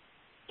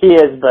 He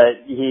is,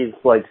 but he's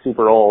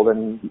super old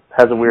and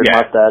has a weird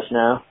mustache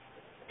now.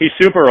 He's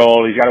super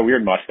old. He's got a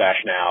weird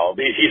mustache now.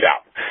 He's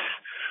out.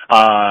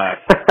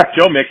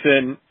 Joe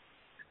Mixon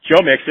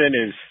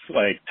is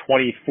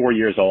 24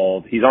 years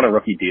old. He's on a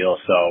rookie deal,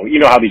 so you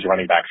know how these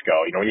running backs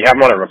go. When you have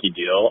him on a rookie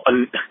deal,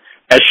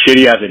 as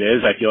shitty as it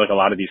is, I feel like a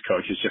lot of these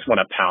coaches just want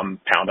to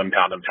pound them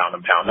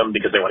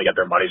because they want to get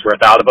their money's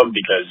worth out of them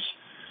because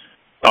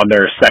on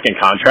their second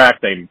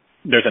contract,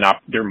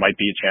 there might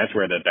be a chance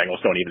where the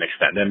Bengals don't even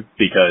extend him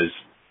because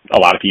a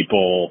lot of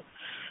people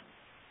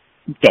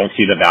don't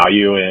see the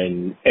value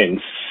in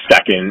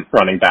second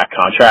running back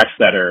contracts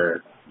that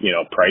are,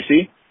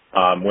 pricey,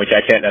 which I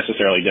can't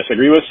necessarily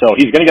disagree with. So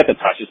he's going to get the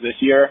touches this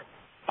year.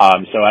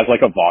 So as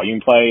a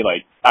volume play,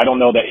 I don't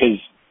know that his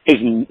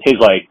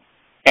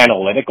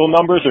analytical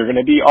numbers are going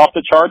to be off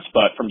the charts,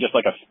 but from just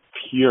a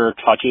pure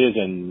touches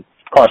and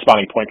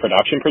corresponding point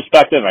production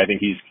perspective, I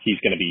think he's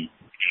going to be good.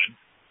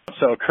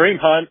 So Kareem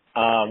Hunt,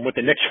 with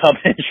the Nick Chubb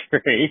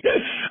injury,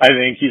 I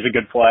think he's a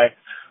good play.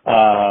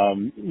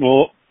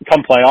 We'll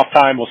come playoff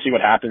time, we'll see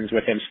what happens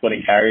with him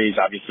splitting carries.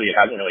 Obviously, it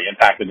hasn't really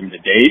impacted him to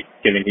date,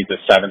 given he's the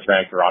 7th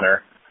ranked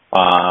runner.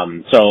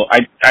 So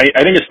I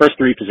think his first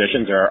 3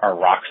 positions are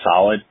rock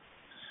solid.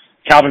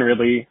 Calvin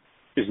Ridley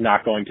is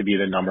not going to be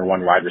the number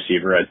 1 wide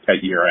receiver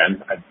at year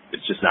end.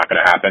 It's just not going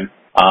to happen.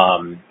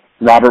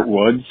 Robert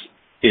Woods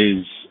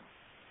is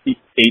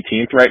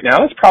 18th right now.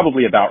 That's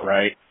probably about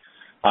right.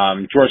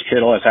 George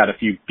Kittle has had a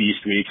few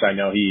beast weeks. I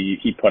know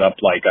he put up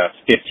a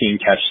 15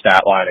 catch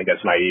stat line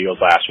against my Eagles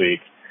last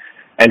week.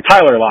 And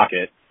Tyler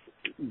Lockett,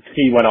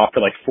 he went off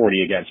for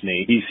 40 against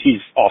me.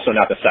 He's also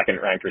not the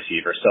 2nd ranked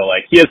receiver. So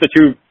he has the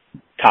 2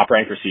 top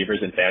ranked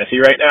receivers in fantasy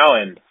right now.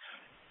 And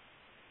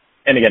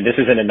again, this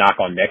isn't a knock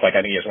on Nick. I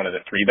think he has one of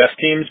the 3 best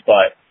teams,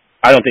 but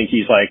I don't think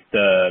he's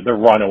the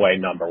runaway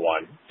number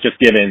 1. Just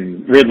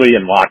given Ridley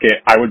and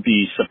Lockett, I would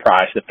be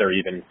surprised if they're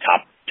even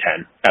top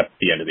 10 at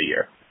the end of the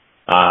year.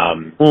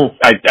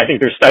 I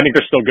think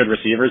they're still good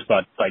receivers,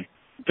 but like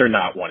they're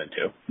not 1 and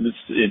 2.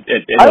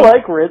 I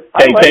like Ridley.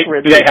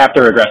 They have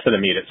to regress to the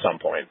mean at some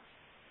point.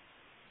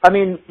 I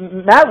mean,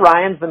 Matt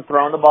Ryan's been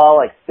throwing the ball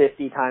like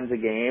 50 times a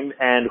game,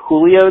 and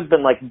Julio's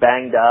been like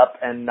banged up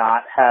and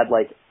not had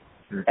like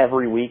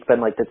every week been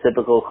like the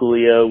typical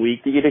Julio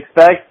week that you'd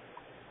expect.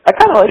 I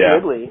kind of like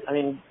Ridley. I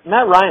mean,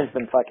 Matt Ryan's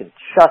been fucking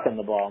chucking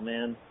the ball,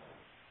 man.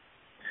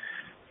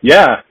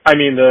 Yeah, I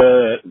mean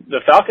the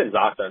Falcons'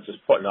 offense is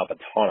putting up a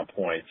ton of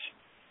points,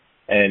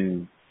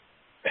 and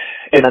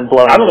then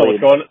blowing I don't know the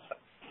lead. what's going,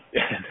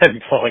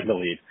 and blowing the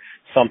lead.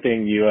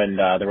 Something you and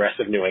the rest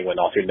of New England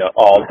all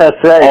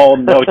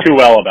know too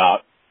well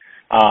about.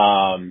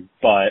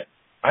 But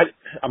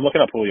I'm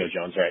looking up Julio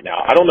Jones right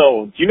now. I don't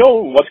know. Do you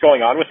know what's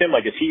going on with him?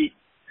 Like, is he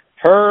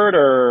hurt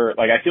or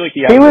like? I feel like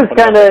he hasn't put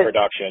up the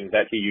production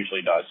that he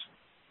usually does.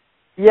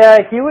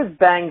 Yeah, he was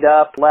banged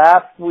up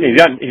last week. He's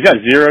got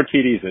 0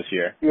 TDs this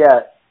year.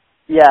 Yeah.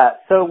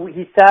 So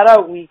he sat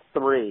out week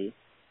 3,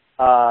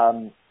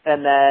 and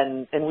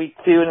then in week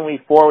 2 and in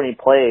week 4 when he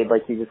played,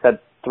 like he just had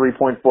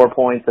 3.4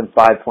 points and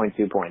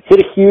 5.2 points. He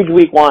had a huge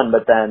week 1,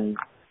 but then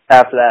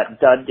after that,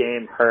 dud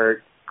game,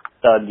 hurt,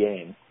 dud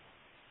game,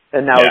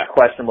 and now he's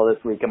questionable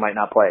this week and might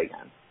not play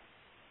again.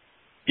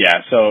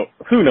 Yeah. So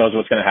who knows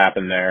what's going to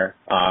happen there?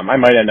 I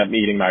might end up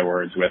eating my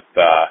words with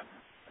the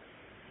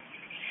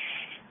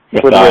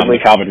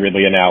Calvin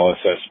Ridley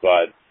analysis,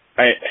 but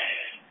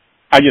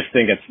I just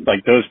think it's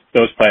like those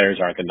players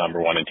aren't the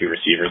number 1 and 2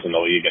 receivers in the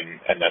league, and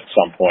at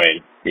some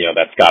point,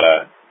 that's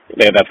gotta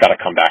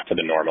come back to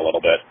the norm a little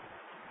bit.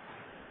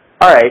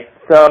 All right,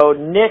 so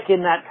Nick,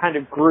 in that kind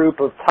of group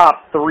of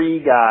top 3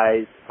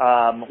 guys,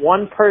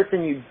 one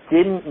person you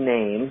didn't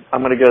name,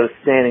 I'm going to go to the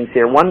standings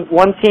here.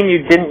 One team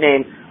you didn't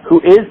name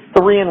who is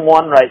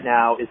 3-1 right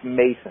now is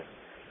Mason.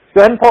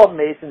 Go ahead and pull up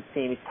Mason's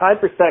team. He's tied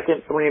for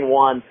second,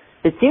 3-1.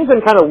 His team's been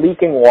kind of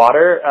leaking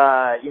water,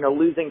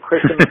 losing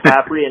Christian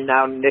McCaffrey and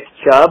now Nick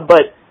Chubb.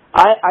 But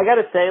I got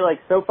to say, like,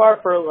 so far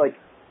for, like,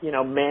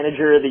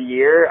 manager of the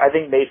year, I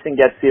think Mason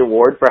gets the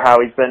award for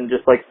how he's been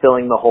just, like,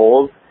 filling the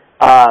holes.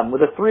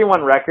 With a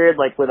 3-1 record,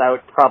 like,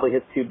 without probably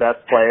his 2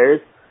 best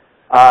players.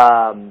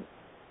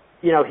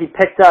 He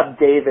picked up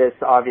Davis,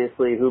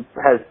 obviously, who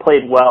has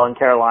played well in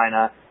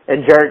Carolina.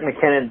 And Jerick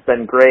McKinnon's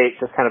been great,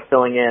 just kind of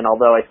filling in,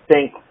 although I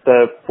think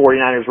the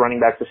 49ers running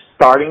backs are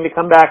starting to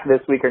come back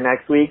this week or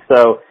next week,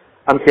 so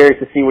I'm curious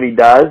to see what he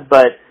does.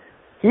 But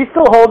he's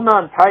still holding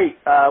on tight.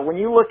 When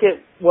you look at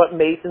what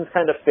Mason's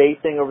kind of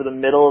facing over the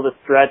middle of the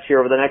stretch here,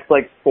 over the next,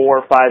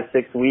 4, 5,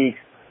 6 weeks,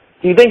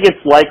 do you think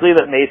it's likely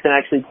that Mason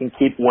actually can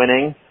keep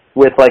winning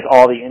with,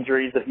 all the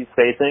injuries that he's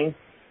facing?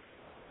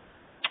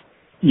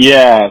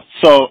 Yeah,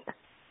 so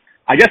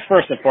I guess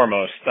first and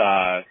foremost,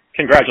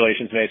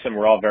 congratulations, Mason.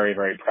 We're all very,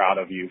 very proud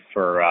of you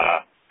for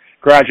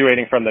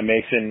graduating from the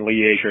Mason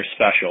Liège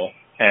special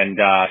and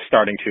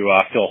starting to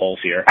fill holes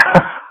here.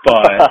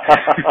 But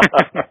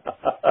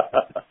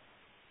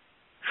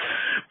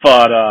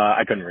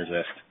I couldn't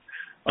resist.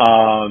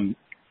 I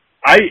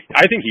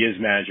think he is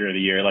manager of the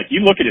year. Like, you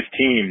look at his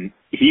team,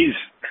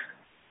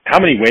 how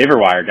many waiver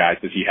wire guys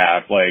does he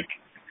have? Like,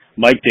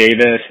 Mike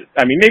Davis.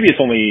 I mean, maybe it's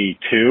only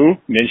 2,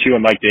 Minshew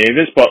and Mike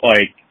Davis, but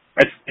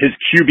that's his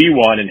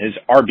QB1 and his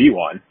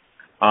RB1.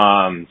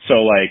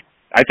 So I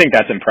think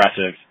that's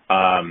impressive.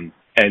 And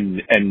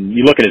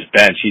you look at his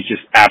bench, he's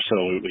just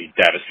absolutely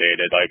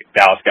devastated. Like,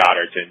 Dallas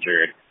Goedert's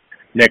injured.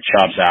 Nick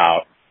Chubb's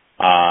out.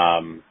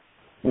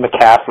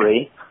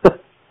 McCaffrey,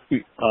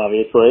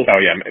 obviously. Oh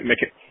yeah,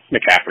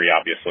 McCaffrey,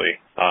 obviously.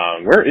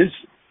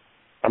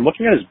 I'm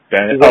looking at his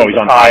bench. Oh, he's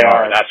on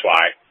IR. That's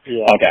why.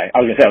 Yeah. Okay. I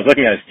was gonna say, I was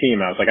looking at his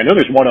team. I was like, I know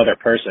there's one other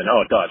person.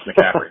 Oh, it does,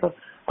 McCaffrey.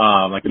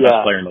 The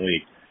best player in the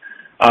league.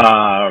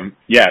 So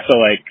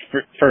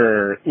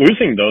for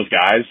losing those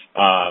guys,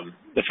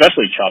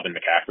 especially Chubb and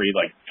McCaffrey,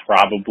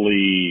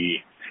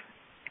 probably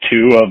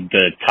 2 of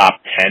the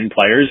top 10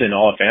 players in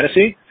all of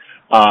fantasy,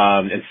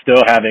 and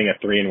still having a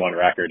 3-1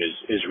 record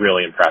is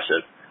really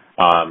impressive.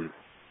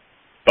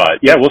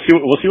 But yeah,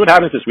 we'll see what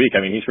happens this week. I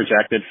mean, he's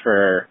projected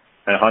for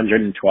a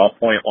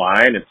 112-point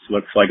line. It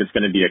looks like it's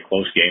going to be a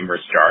close game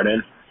versus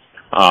Jordan.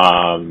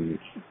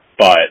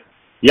 But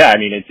yeah, I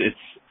mean,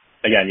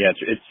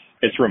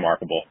 it's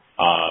remarkable.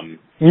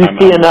 You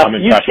see enough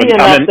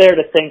there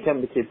to think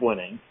him to keep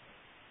winning.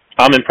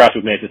 I'm impressed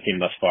with Mason's team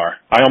thus far.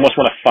 I almost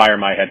want to fire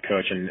my head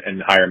coach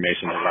and hire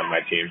Mason to run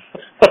my team.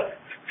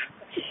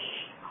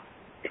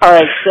 All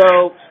right,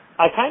 so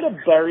I kind of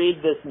buried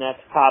this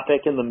next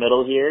topic in the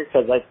middle here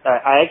because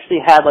I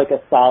actually had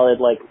a solid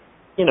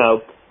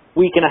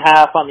week and a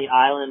half on the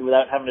island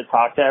without having to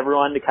talk to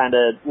everyone to kind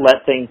of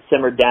let things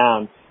simmer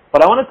down.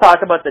 But I want to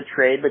talk about the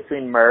trade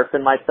between Murph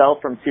and myself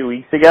from 2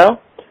 weeks ago.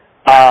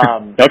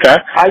 Okay.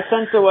 I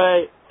sent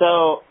away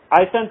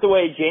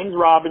James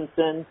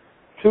Robinson,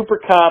 Cooper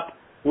Kupp,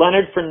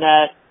 Leonard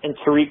Fournette, and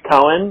Tariq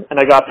Cohen, and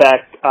I got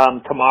back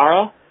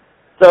Kamara.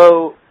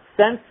 So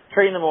since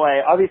trading them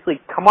away, obviously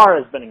Kamara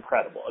has been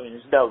incredible. I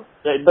mean,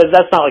 but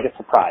that's not a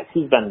surprise.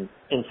 He's been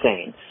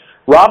insane.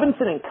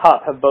 Robinson and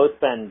Kupp have both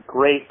been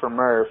great for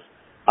Murph.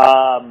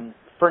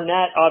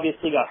 Fournette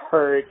obviously got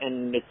hurt,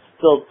 and it's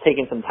still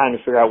taking some time to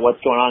figure out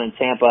what's going on in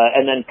Tampa,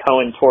 and then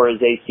Cohen tore his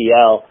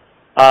ACL.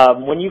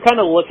 When you kind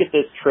of look at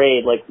this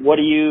trade, like, what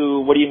do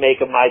you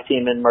make of my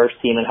team and Murph's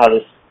team and how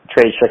this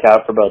trade shook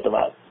out for both of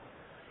us?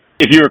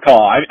 If you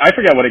recall, I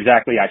forget what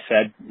exactly I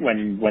said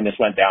when this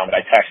went down, but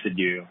I texted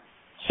you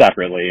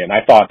separately, and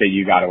I thought that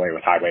you got away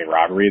with highway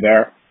robbery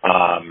there.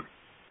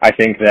 I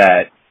think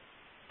that,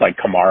 like,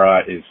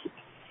 Kamara is,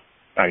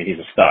 I mean, he's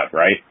a stud,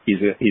 right?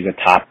 He's a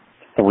top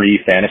 3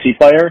 fantasy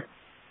player,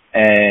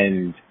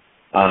 and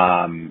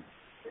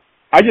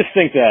I just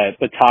think that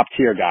the top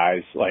tier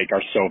guys, like,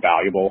 are so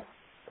valuable.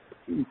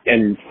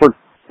 And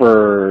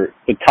for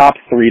the top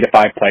 3 to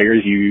 5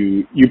 players,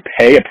 you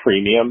pay a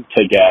premium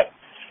to get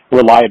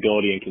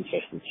reliability and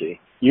consistency.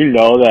 You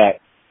know that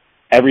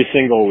every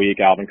single week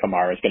Alvin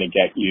Kamara is going to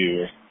get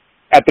you,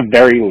 at the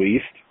very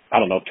least, I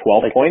don't know,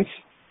 12 points.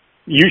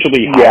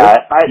 Usually higher.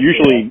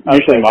 Usually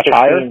much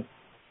higher.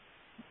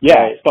 Yeah,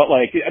 right. But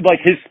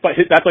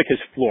that's like his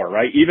floor,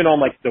 right? Even on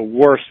like the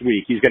worst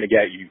week, he's going to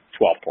get you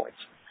 12 points.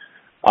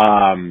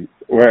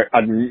 Where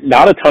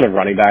not a ton of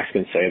running backs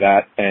can say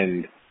that,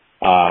 and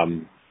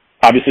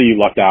obviously you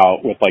lucked out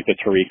with like the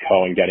Tariq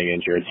Cohen getting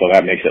injured, so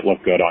that makes it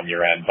look good on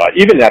your end. But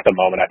even at the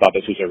moment, I thought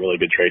this was a really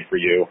good trade for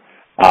you.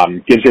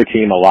 Gives your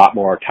team a lot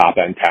more top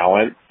end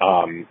talent.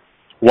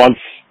 Once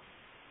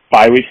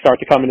bye weeks start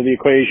to come into the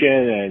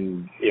equation,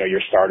 and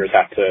your starters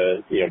have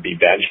to be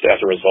benched as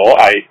a result,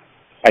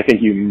 I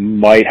think you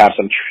might have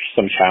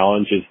some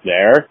challenges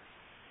there.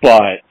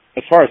 But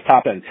as far as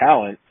top end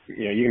talent,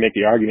 you can make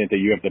the argument that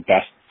you have the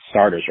best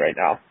starters right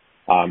now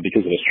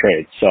because of this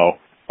trade. So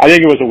I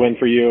think it was a win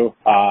for you.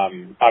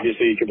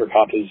 Obviously, Cooper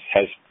Kupp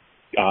has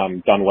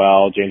done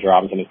well. James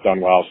Robinson has done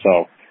well.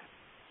 So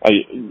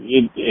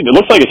it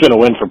looks like it's been a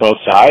win for both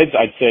sides.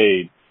 I'd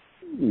say,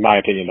 in my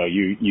opinion, though,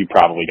 you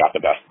probably got the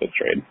best of this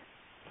trade.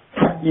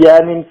 Yeah,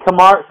 I mean,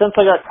 since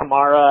I got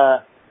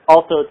Kamara,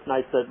 also it's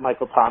nice that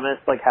Michael Thomas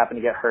happened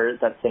to get hurt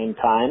at that same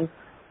time.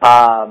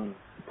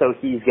 So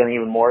he's getting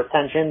even more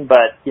attention.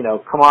 But,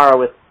 Kamara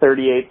with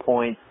 38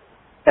 points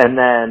and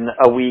then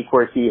a week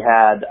where he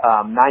had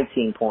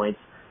 19 points.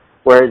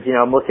 Whereas,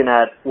 I'm looking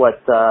at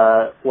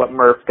what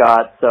Murph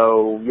got.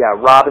 So, yeah,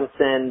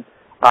 Robinson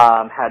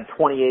had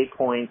 28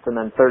 points and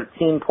then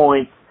 13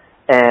 points.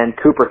 And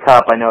Cooper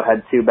Kupp, I know,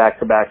 had 2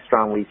 back-to-back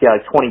strong weeks. Yeah,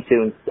 22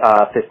 and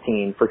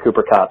 15 for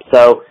Cooper Kupp.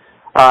 So,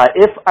 I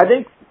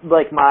think,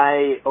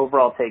 my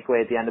overall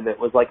takeaway at the end of it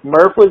was,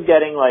 Murph was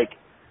getting,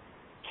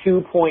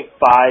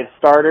 2.5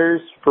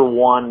 starters for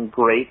one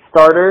great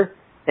starter,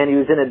 and he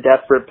was in a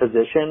desperate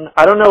position.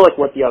 I don't know,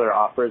 what the other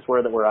offers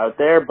were that were out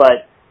there,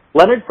 but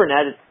Leonard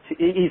Fournette,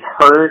 he's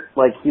hurt.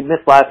 He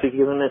missed last week.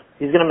 He's going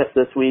to miss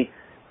this week.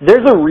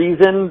 There's a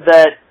reason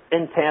that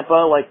in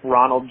Tampa,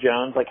 Ronald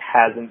Jones,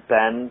 hasn't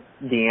been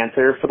the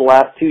answer for the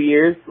last 2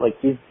 years.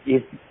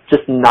 He's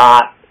just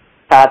not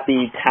at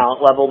the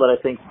talent level that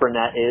I think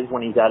Fournette is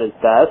when he's at his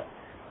best.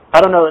 I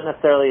don't know that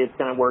necessarily it's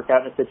going to work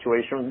out in a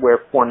situation where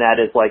Fournette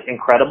is,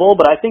 incredible,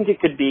 but I think it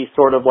could be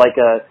sort of like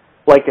a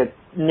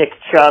Nick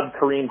Chubb,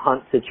 Kareem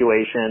Hunt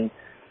situation,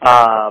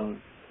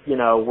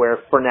 where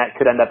Fournette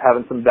could end up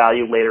having some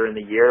value later in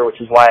the year,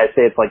 which is why I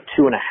say it's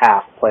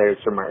 2.5 players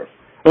for Murph.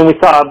 I mean, we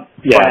saw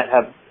Fournette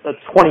have a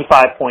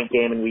 25-point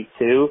game in week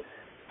 2,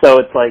 so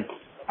it's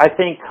I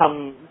think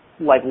come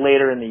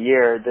later in the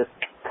year, this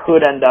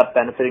could end up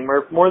benefiting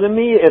Murph more than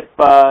me if,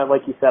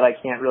 like you said, I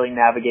can't really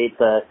navigate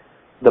the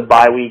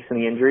bye weeks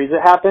and the injuries that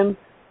happen,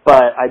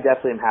 but I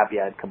definitely am happy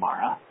I had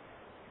Kamara.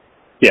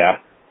 Yeah,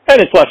 and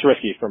it's less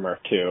risky for Murph,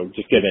 too,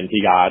 just given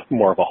he got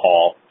more of a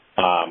haul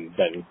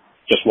than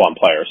just one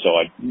player. So,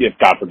 if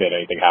God forbid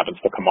anything happens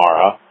to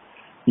Kamara,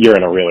 you're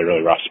in a really,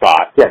 really rough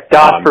spot. Yeah,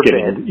 God forbid.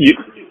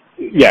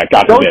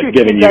 God Don't forbid.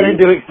 Don't you that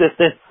into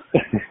existence.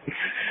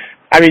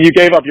 I mean, you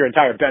gave up your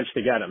entire bench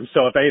to get him,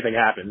 so if anything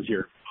happens,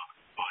 you're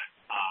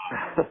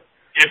fine.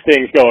 If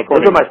things go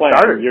according to plan,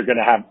 you're going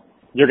to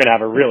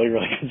have a really,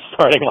 really good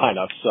starting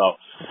lineup. So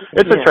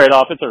it's a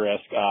trade-off. It's a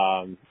risk.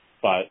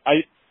 But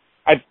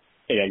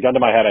gun to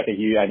my head, I think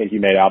you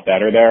made out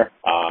better there.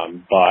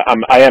 But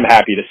I am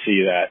happy to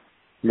see that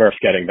Murph's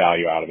getting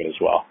value out of it as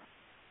well.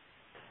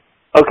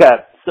 Okay,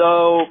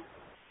 so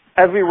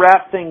as we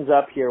wrap things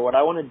up here, what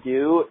I want to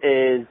do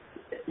is,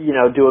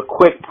 do a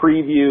quick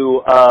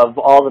preview of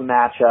all the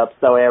matchups.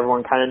 That way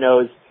everyone kind of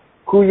knows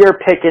who you're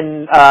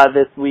picking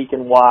this week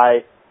and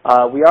why.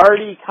 We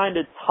already kind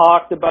of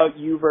talked about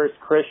you versus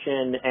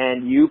Christian,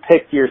 and you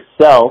picked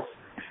yourself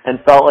and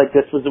felt like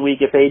this was the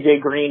week, if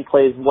AJ Green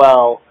plays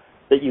well,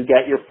 that you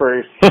get your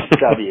first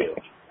W.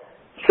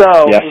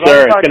 So yes,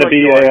 sir. It's going to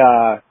be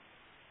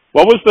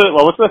what was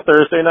the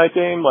Thursday night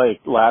game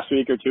last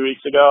week or 2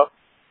 weeks ago?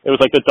 It was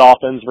the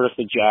Dolphins versus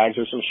the Jags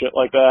or some shit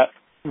like that.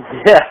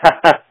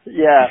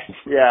 Yeah.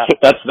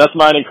 That's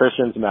mine and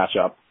Christian's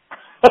matchup.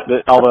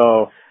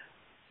 Although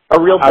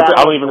a real battle.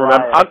 I don't even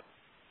remember.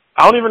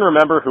 I don't even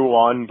remember who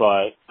won,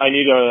 but I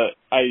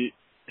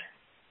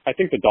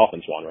think the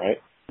Dolphins won, right?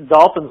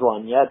 Dolphins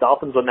won. Yeah,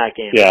 Dolphins won that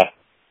game. Yeah.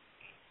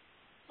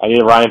 I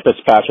need a Ryan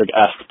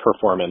Fitzpatrick-esque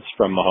performance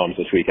from Mahomes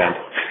this weekend.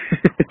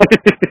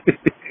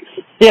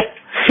 Yeah,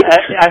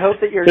 I hope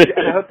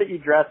that you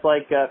dress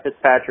like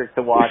Fitzpatrick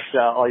to watch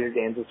all your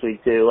games this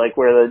week too. Like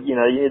where you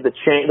need the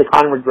chain, the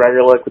Conor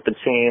McGregor look with the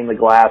chain, the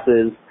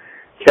glasses,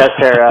 chest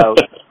hair out.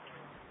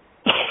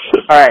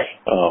 All right.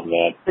 Oh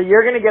man. So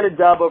you're gonna get a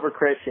dub over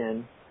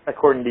Christian,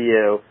 according to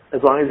you,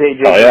 as long as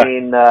AJ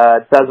Green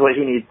does what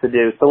he needs to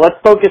do. So let's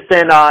focus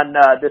in on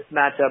this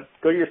matchup.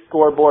 Go to your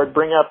scoreboard.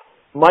 Bring up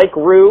Mike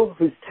Rue,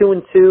 who's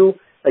 2-2,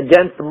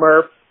 against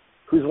Murph,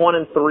 who's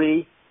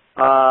 1-3.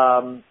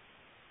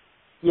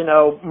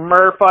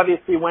 Murph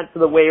obviously went to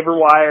the waiver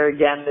wire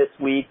again this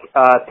week,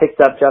 picked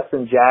up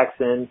Justin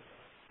Jackson,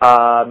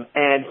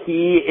 and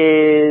he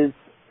is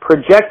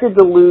projected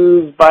to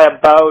lose by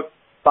about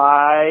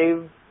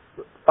 5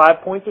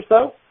 points or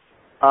so.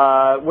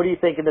 What do you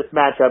think of this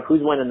matchup?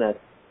 Who's winning this?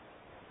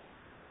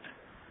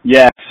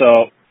 Yeah,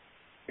 so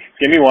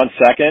give me 1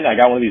 second. I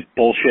got one of these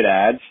bullshit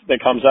ads that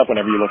comes up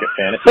whenever you look at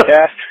Fantasy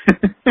Cast.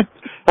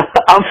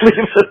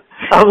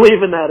 I'm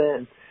leaving that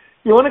in.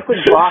 You want to click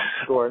box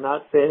score,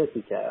 not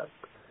Fantasy Cast.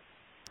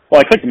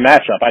 Well, I clicked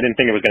matchup. I didn't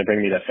think it was going to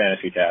bring me to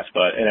Fantasy Cast,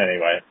 but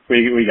anyway,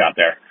 we got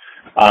there.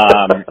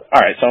 All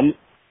right, so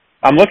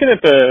I'm looking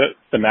at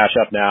the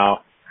matchup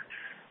now.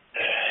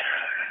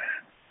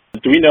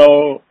 Do we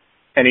know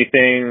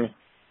anything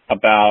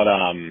about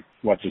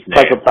what's his name?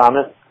 Michael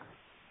Thomas?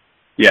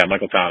 Yeah,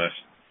 Michael Thomas.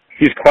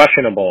 He's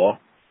questionable.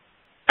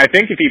 I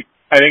think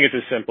it's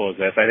as simple as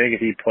this. I think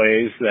if he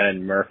plays,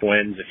 then Murph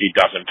wins. If he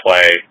doesn't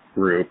play,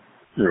 Rue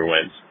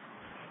wins.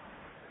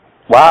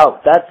 Wow,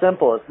 that's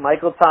simple. If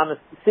Michael Thomas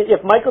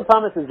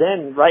is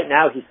in right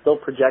now, he's still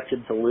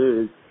projected to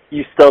lose.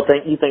 You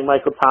think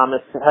Michael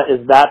Thomas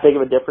is that big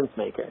of a difference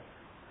maker?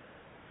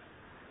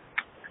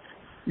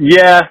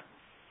 Yeah,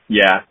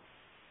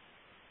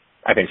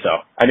 I think so.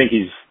 I think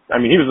he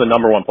was the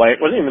number one player.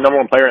 Wasn't he the number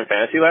one player in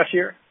fantasy last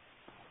year?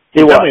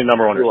 He was definitely the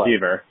number one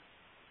receiver.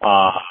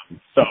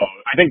 So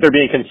I think they're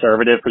being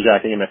conservative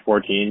projecting him at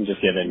 14, just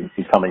given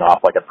he's coming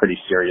off like a pretty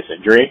serious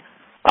injury.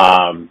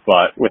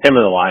 But with him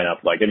in the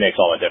lineup, like it makes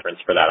all the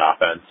difference for that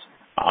offense.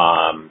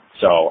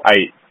 So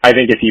I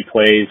think if he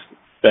plays,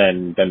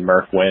 then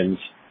Murph wins.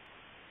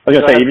 I was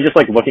gonna say, even just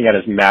like looking at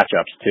his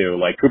matchups too,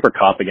 like Cooper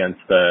Kupp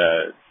against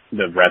the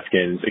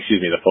Redskins,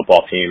 the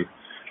football team,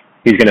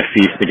 he's gonna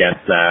feast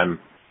against them.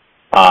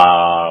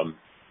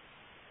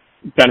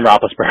 Ben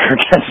Roethlisberger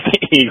against the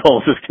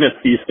Eagles is gonna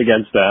feast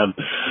against them.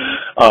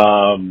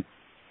 I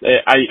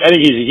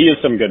think he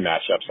has some good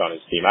matchups on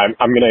his team.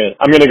 I'm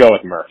gonna go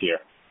with Murph here.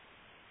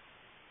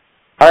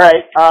 All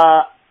right.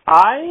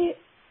 I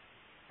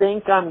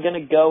think I'm going to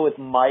go with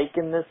Mike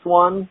in this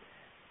one,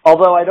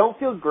 although I don't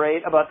feel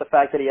great about the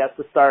fact that he has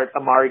to start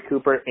Amari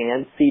Cooper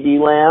and CeeDee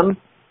Lamb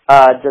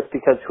just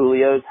because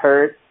Julio's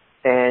hurt,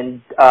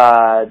 and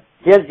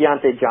he has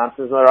Deontay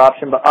Johnson as another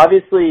option, but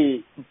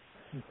obviously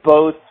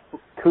both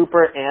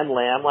Cooper and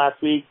Lamb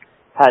last week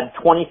had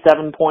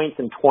 27 points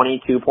and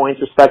 22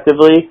 points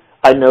respectively.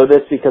 I know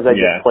this because I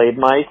just played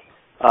Mike.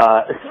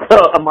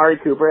 So Amari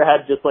Cooper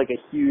had just like a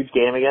huge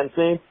game against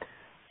me.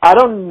 I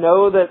don't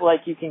know that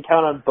like you can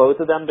count on both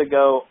of them to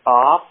go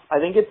off. I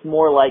think it's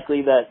more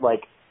likely that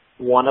like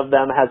one of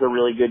them has a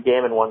really good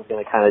game and one's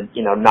going to kind of,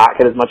 not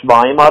get as much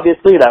volume,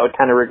 obviously. That would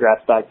kind of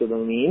regress back to the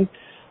mean.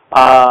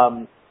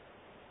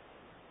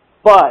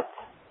 But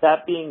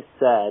that being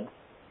said,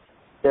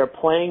 they're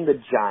playing the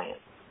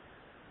Giants,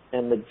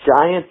 and the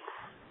Giants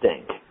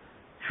stink.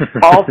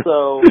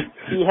 Also,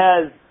 he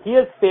has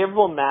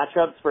favorable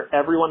matchups for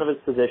every one of his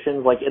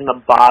positions, like in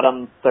the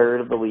bottom third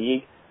of the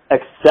league,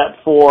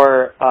 except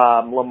for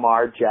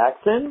Lamar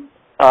Jackson.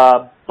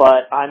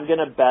 But I'm going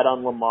to bet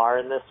on Lamar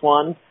in this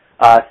one,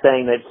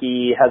 saying that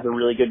he has a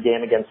really good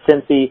game against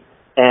Cincy,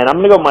 and I'm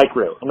going to go Mike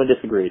Rue. I'm going to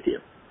disagree with you.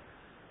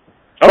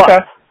 Okay,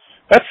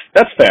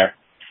 that's fair.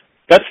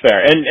 That's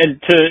fair. And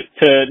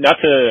to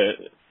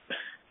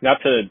not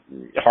to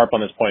harp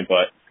on this point,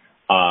 but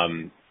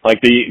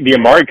like the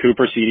Amari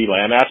Cooper CeeDee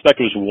Lamb aspect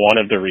was one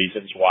of the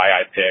reasons why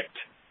I picked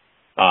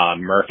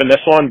Murph in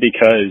this one,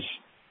 because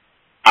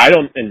I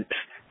don't. And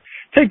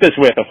take this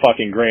with a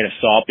fucking grain of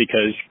salt,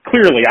 because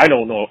clearly I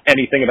don't know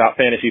anything about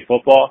fantasy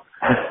football,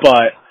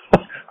 but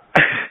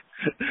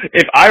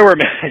if I were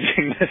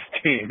managing this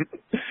team,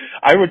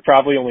 I would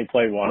probably only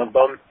play one of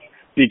them,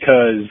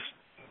 because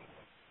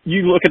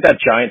you look at that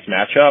Giants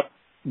matchup,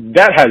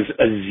 that has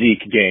a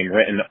Zeke game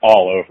written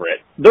all over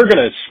it. They're going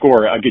to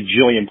score a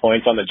gajillion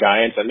points on the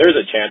Giants, and there's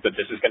a chance that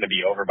this is going to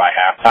be over by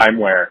halftime,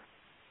 where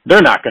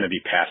they're not going to be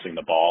passing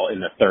the ball in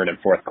the third and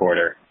fourth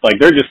quarter. Like,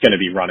 they're just going to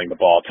be running the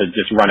ball to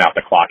just run out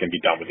the clock and be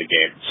done with the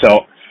game.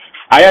 So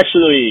I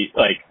actually,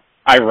 like,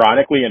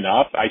 ironically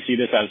enough, I see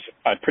this as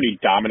a pretty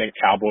dominant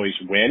Cowboys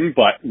win,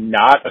 but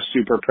not a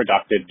super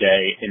productive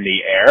day in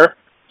the air,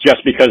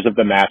 just because of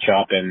the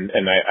matchup, and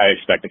I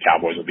expect the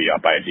Cowboys will be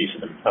up by a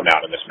decent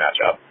amount in this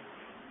matchup.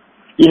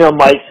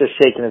 Mike's just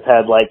shaking his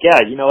head like,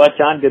 yeah, you know what,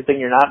 John, good thing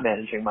you're not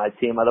managing my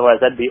team.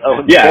 Otherwise, I'd be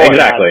 0-4. Yeah,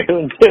 exactly.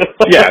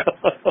 Yeah.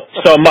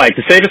 So, Mike,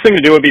 the safest thing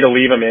to do would be to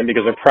leave him in,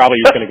 because they're probably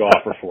just going to go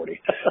off for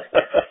 40.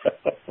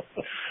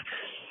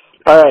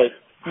 All right.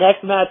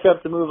 Next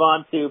matchup to move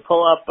on to,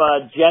 pull up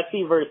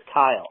Jesse versus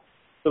Kyle.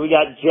 So we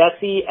got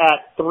Jesse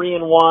at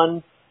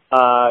 3-1.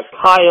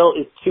 Kyle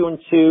is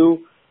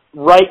 2-2.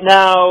 Right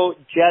now,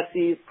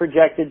 Jesse's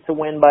projected to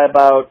win by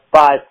about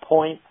 5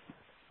 points.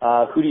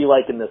 Who do you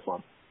like in this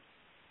one?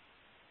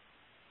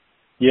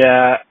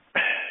 Yeah,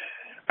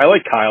 I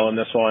like Kyle in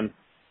this one.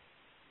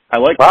 I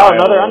like Wow, Kyle.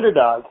 another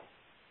underdog.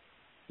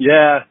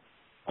 Yeah.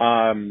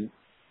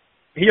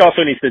 He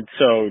also needs to,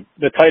 so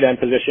the tight end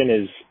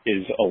position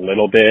is a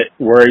little bit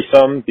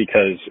worrisome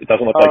because it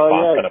doesn't look like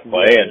Font's going to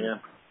play.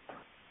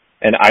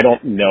 And I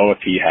don't know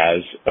if he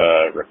has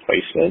a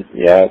replacement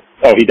yet.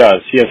 Oh, he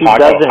does. He has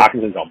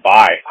Hawkinson's on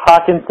bye.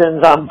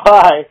 Hawkinson's on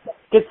bye.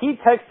 Because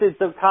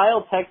so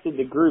Kyle texted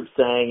the group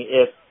saying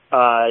if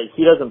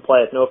he doesn't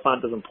play, if Noah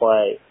Font doesn't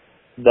play,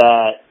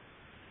 that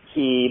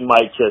he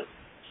might just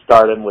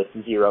start him with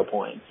 0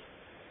 points.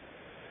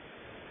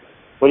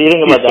 What do you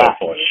think about that?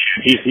 So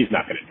he's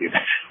not going to do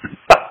that.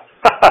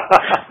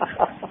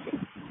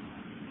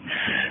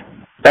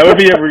 That would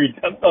be a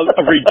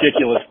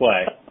ridiculous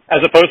play. As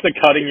opposed to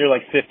cutting your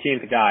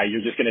 15th guy, you're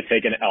just going to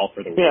take an L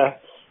for the week. Yeah.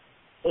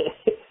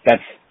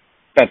 That's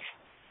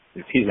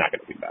he's not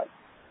going to do that.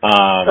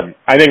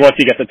 I think once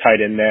you get the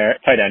tight end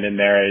in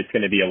there, it's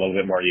going to be a little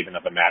bit more even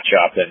of a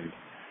matchup. And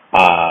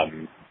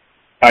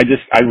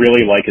I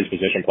really like his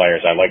position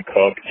players. I like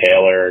Cook,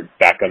 Taylor,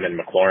 Beckham, and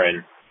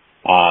McLaurin.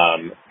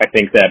 I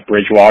think that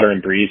Bridgewater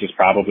and Breeze is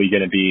probably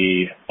going to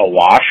be a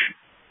wash,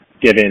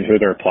 given who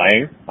they're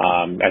playing.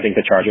 I think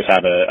the Chargers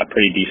have a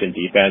pretty decent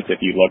defense.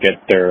 If you look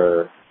at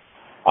their,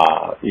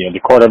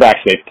 the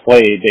quarterbacks they've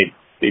played,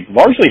 they've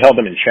largely held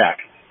them in check.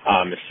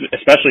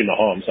 Especially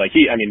Mahomes.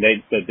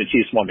 The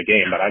Chiefs won the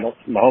game, but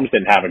Mahomes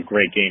didn't have a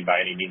great game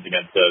by any means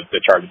against the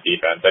Chargers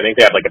defense. I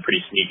think they have a pretty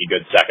sneaky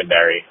good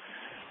secondary.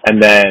 And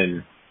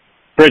then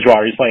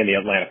Bridgewater, he's playing the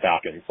Atlanta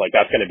Falcons.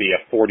 That's going to be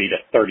a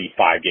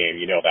 40-35 game.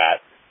 You know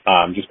that,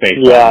 just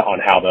based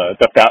on how the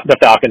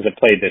Falcons have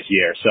played this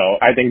year.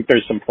 So I think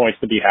there's some points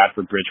to be had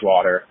for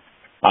Bridgewater.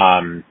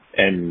 And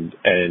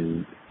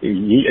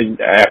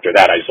after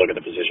that, I just look at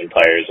the position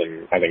players,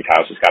 and I think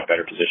Kyle's has got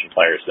better position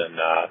players than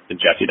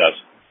Jesse does.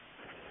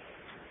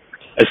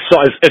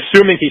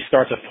 Assuming he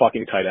starts a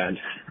fucking tight end.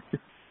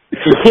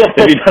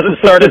 If he doesn't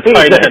start a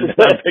tight end,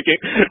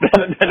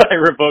 then I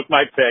revoke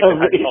my pick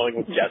and I'm calling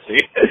with Jesse.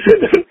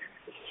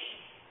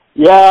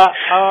 Yeah.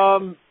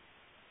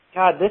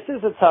 God, this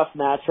is a tough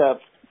matchup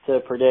to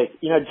predict.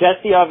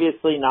 Jesse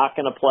obviously not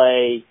going to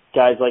play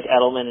guys like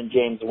Edelman and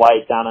James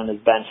White down on his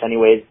bench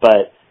anyways,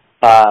 but,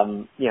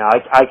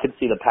 I could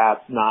see the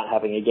Pats not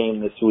having a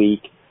game this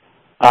week.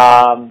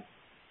 God,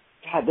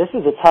 this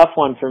is a tough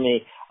one for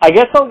me. I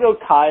guess I'll go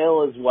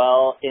Kyle as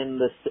well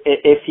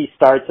if he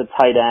starts a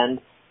tight end.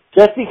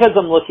 Just because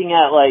I'm looking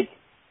at,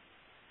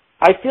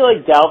 I feel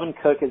like Dalvin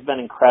Cook has been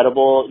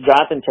incredible.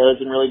 Jonathan Taylor's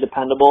been really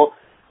dependable.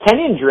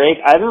 Kenyon Drake,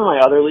 I have him in my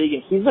other league,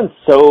 and he's been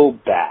so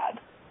bad.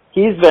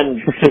 He's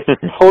been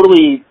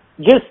totally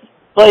look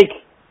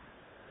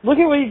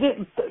at what he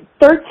did.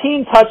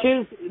 13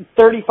 touches,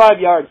 35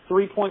 yards,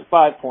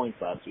 3.5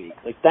 points last week.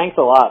 Thanks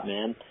a lot,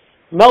 man.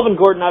 Melvin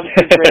Gordon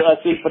obviously was great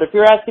last week, but if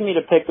you're asking me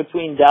to pick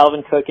between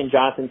Dalvin Cook and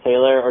Jonathan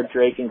Taylor or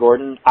Drake and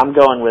Gordon, I'm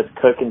going with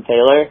Cook and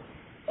Taylor.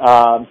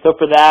 So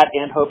for that,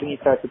 and hoping he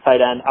starts a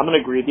tight end, I'm going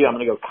to agree with you. I'm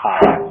going to go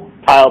Kyle.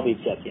 Kyle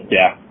beats Jesse.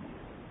 Yeah.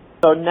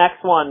 So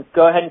next one,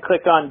 go ahead and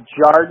click on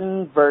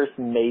Jordan versus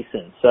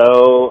Mason.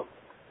 So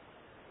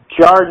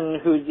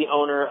Jordan, who's the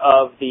owner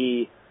of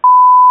the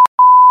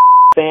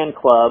fan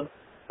club,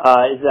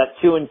 is at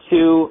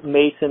 2-2.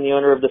 Mason, the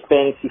owner of the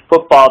fantasy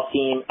football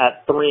team,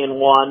 at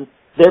 3-1.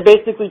 They're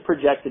basically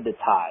projected to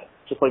tie,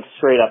 just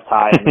straight up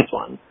tie in this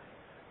one.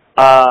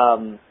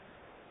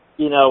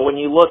 When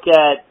you look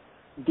at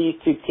these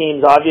two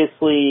teams,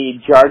 obviously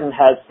Jordan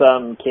has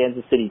some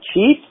Kansas City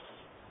Chiefs.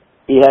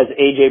 He has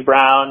A.J.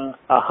 Brown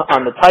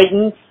on the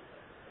Titans.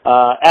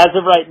 As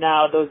of right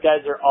now, those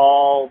guys are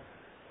all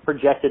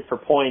projected for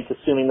points,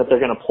 assuming that they're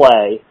going to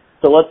play.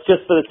 So let's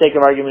just, for the sake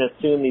of argument,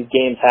 assume these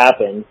games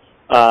happen.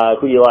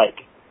 Who do you like?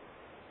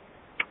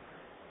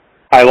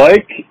 I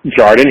like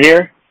Jordan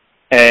here,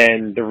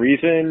 and the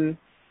reason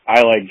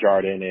I like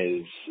Jordan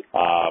is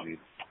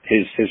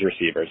his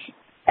receivers.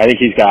 I think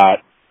he's got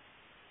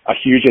a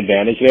huge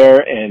advantage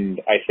there, and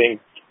I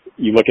think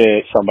you look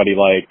at somebody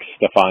like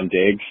Stephon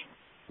Diggs,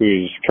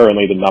 who's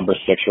currently the number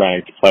 6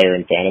 ranked player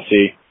in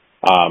fantasy.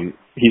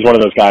 He's one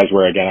of those guys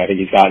where, again, I think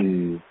he's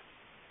gotten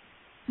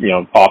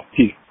off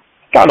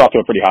to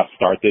a pretty hot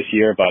start this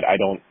year, but I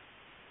don't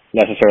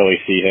necessarily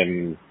see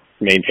him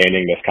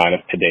maintaining this kind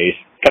of pace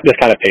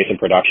and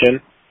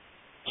production.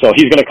 So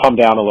he's going to come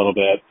down a little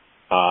bit.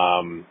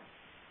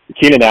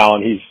 Keenan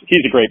Allen, he's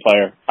a great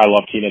player. I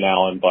love Keenan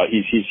Allen, but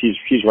he's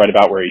right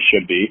about where he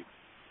should be.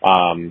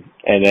 And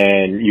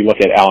then you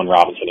look at Allen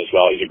Robinson as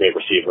well. He's a great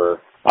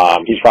receiver.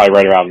 He's probably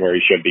right around where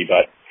he should be.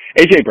 But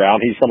A.J. Brown,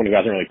 he's someone who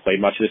hasn't really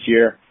played much this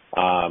year.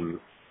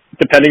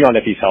 Depending on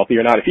if he's healthy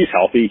or not. If he's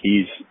healthy,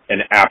 he's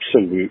an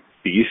absolute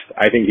beast.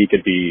 I think he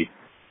could be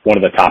one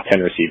of the top 10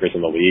 receivers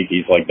in the league.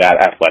 He's that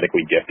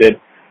athletically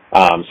gifted.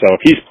 So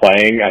if he's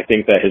playing, I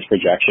think that his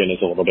projection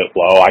is a little bit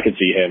low. I could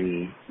see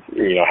him,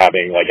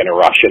 having like an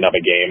eruption of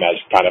a game as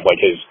kind of like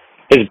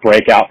his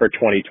breakout for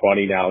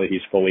 2020 now that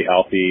he's fully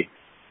healthy.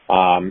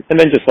 And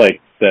then just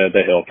like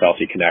the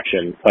Hill-Kelsey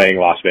connection, playing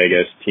Las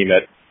Vegas, team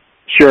that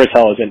sure as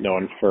hell isn't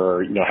known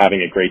for,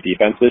 having a great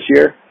defense this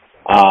year.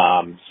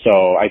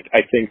 So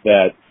I think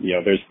that,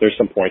 there's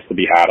some points to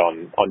be had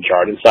on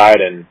Jardin's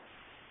side, and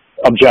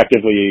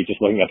objectively,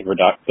 just looking at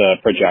the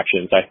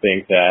projections, I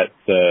think that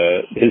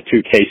his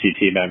two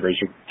KCT members,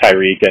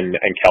 Tyreek and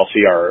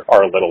Kelsey, are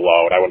a little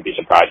low, and I wouldn't be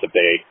surprised if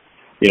they,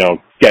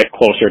 get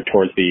closer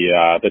towards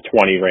the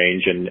 20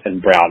 range,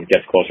 and Brown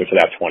gets closer to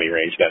that 20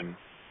 range than,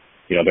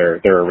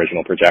 their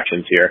original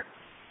projections here.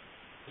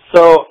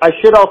 So I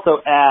should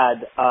also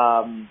add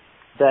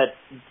that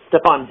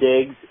Stephon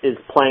Diggs is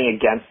playing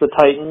against the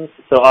Titans.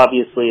 So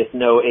obviously, if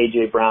no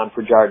A.J. Brown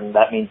for Jardin,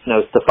 that means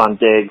no Stephon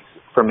Diggs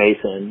for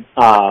Mason.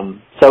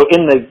 So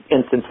in the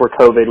instance where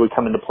COVID would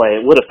come into play,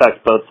 it would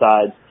affect both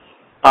sides.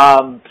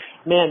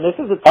 Man, this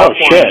is a tough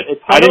one. Oh, shit.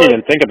 I didn't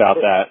even think about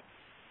that.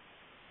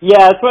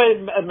 Yeah, that's what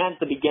I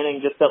meant at the beginning,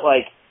 just that,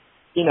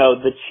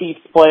 the Chiefs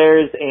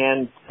players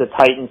and the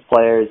Titans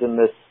players in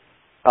this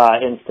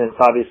instance,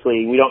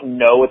 obviously, we don't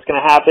know what's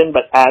going to happen,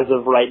 but as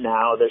of right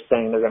now, they're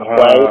saying they're going to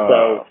play.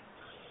 So,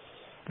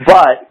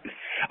 but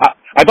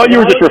I thought you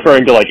were just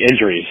referring to,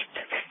 injuries.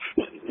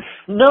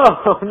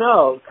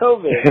 No,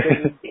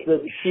 COVID.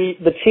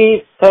 the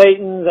Chiefs,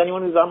 Titans,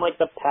 anyone who's on,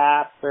 the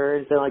Pats or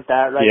anything like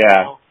that right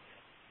now.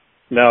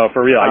 No,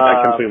 for real.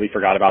 I completely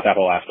forgot about that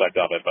whole aspect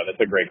of it, but it's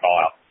a great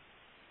call-out.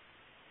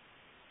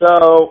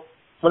 So,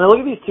 when I look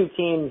at these two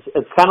teams,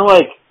 it's kind of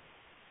like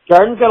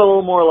Jardin's got a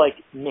little more,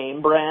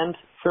 name brand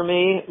for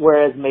me,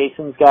 whereas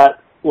Mason's got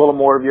a little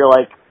more of your,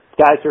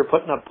 guys who are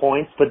putting up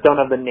points but don't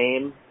have the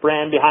name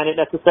brand behind it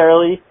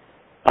necessarily.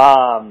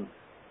 I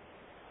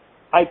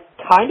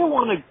kind of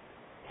want to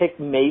pick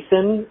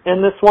Mason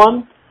in this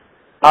one.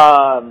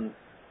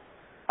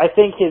 I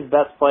think his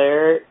best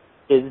player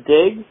is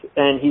Diggs,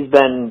 and he's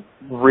been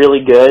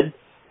really good.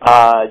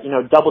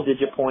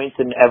 Double-digit points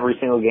in every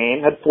single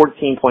game. Had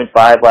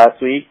 14.5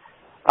 last week.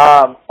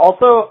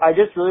 Also, I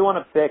just really want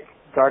to pick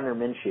Gardner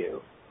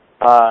Minshew.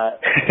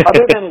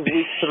 Other than his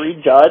Week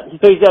 3 dud,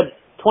 so he's got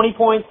 20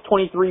 points,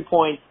 23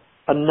 points,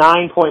 a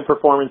 9-point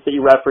performance that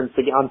you referenced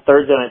on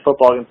Thursday Night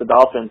Football against the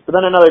Dolphins, but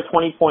then another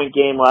 20-point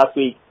game last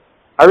week.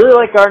 I really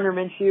like Gardner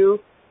Minshew.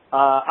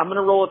 I'm going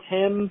to roll with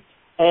him,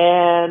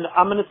 and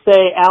I'm going to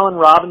say Allen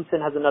Robinson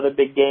has another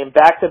big game,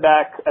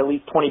 back-to-back, at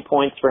least 20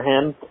 points for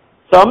him.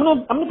 So I'm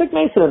gonna pick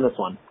Mason in this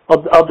one.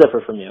 I'll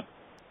differ from you.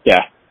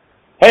 Yeah.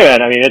 Hey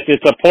man, I mean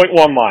it's a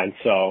 0.1 line,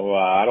 so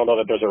I don't know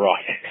that there's a wrong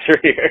answer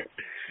here.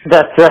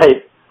 That's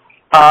right.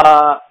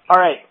 All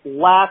right,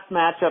 last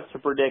matchup to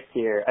predict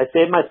here. I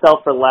saved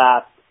myself for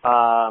last.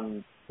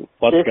 Let's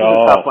go. This is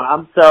a tough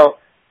one. So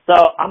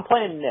I'm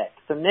playing Nick.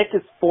 So Nick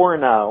is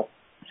 4-0.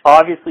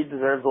 Obviously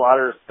deserves a lot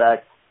of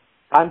respect.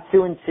 I'm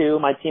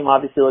 2-2. My team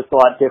obviously looks a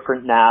lot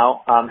different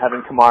now,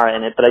 having Kamara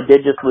in it, but I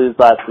did just lose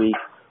last week.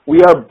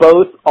 We are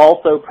both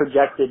also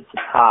projected to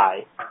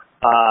tie,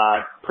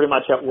 pretty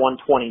much at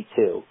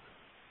 122.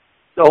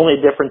 The only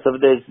difference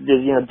of there's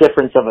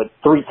difference of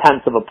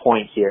 0.3 of a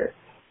point here.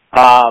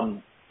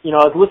 I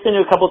was listening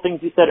to a couple of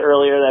things you said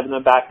earlier that have in the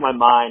back of my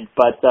mind,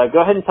 but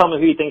go ahead and tell me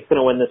who you think is going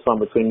to win this one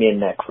between me and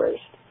Nick first.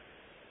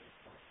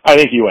 I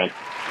think you win.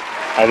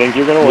 I think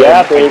you're going to win.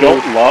 Yeah, baby.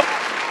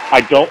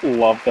 I don't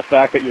love the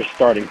fact that you're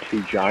starting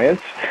two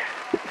Giants.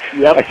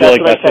 Yep, I feel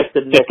that's what I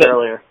texted Nick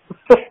earlier.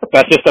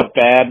 That's just a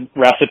bad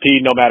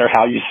recipe, no matter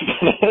how you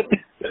spin it.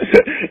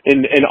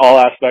 In all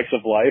aspects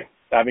of life,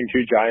 having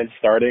two Giants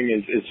starting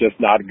is just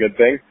not a good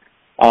thing.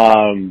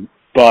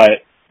 But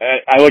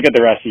I look at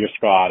the rest of your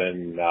squad,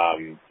 and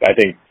I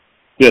think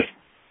just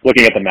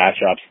looking at the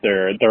matchups,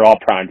 they're all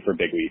primed for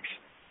big weeks.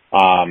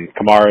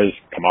 Kamara.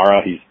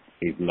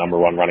 He's the number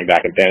one running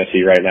back in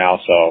fantasy right now,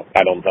 so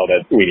I don't know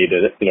that we need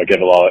to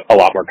give a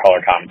lot more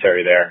color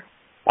commentary there.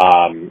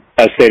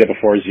 As stated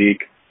before,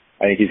 Zeke,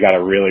 I think he's got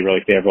a really,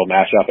 really favorable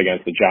matchup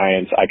against the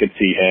Giants. I could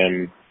see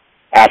him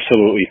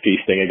absolutely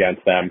feasting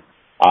against them.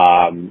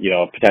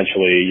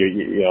 Potentially,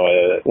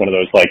 one of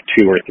those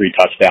 2 or 3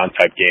 touchdown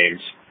type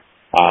games.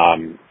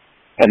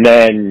 And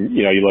then,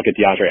 you look at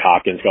DeAndre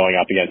Hopkins going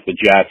up against the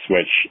Jets,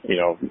 which,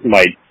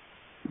 might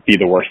be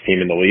the worst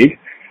team in the league.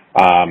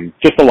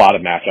 Just a lot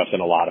of matchups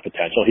and a lot of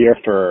potential here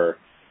for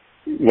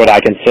what I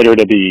consider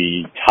to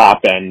be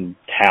top-end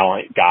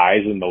talent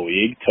guys in the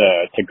league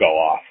to go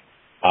off.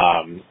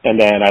 And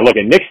then I look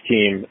at Nick's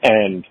team,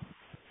 and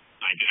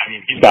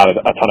he's got a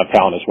ton of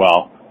talent as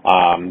well.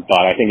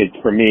 But I think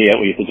for me, at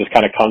least, it just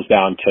kind of comes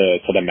down to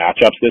the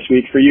matchups this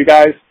week for you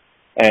guys.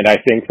 And I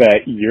think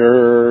that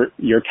your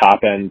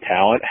top-end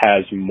talent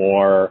has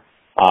more,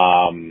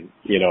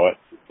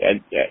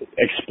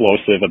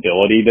 explosive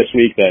ability this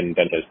week than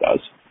his does.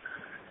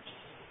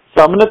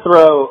 So I'm gonna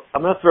throw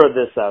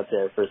this out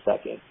there for a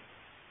second.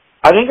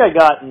 I think I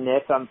got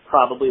Nick on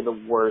probably the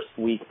worst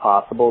week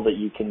possible that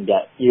you can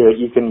get.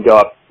 You can go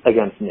up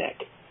against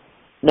Nick.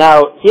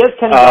 Now he has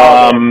Kenny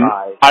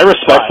Galladay. I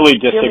respectfully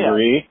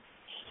disagree.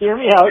 Hear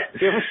me out.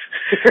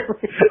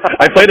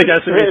 I played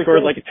against him. He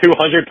scored like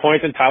 200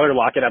 points, and Tyler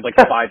Lockett had like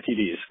 5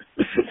 TDs.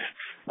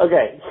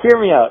 Okay, hear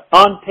me out.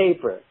 On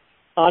paper,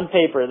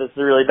 this is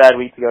a really bad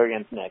week to go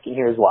against Nick, and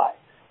here's why.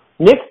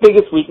 Nick's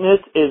biggest weakness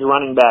is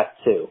running back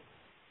 2.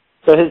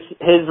 So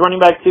his running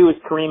back 2 is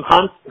Kareem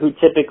Hunt, who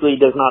typically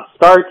does not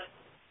start,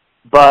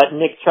 but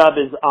Nick Chubb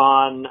is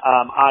on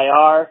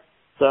IR,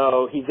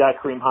 so he's got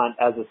Kareem Hunt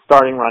as a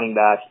starting running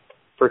back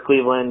for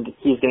Cleveland.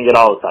 He's going to get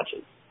all the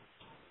touches.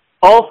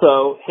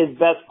 Also, his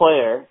best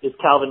player is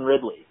Calvin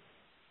Ridley.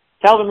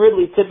 Calvin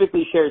Ridley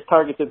typically shares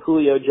targets with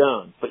Julio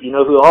Jones, but you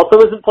know who also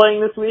isn't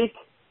playing this week?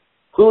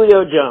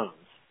 Julio Jones.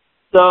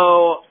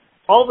 So,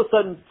 all of a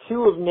sudden,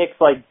 2 of Nick's,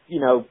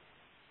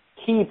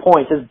 key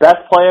points, his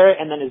best player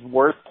and then his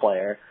worst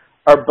player,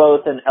 are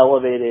both in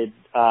elevated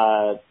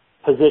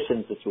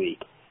positions this week.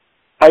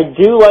 I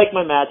do like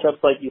my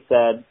matchups, like you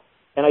said,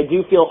 and I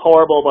do feel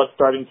horrible about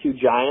starting 2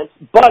 Giants,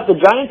 but the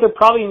Giants are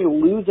probably going to be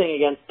losing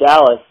against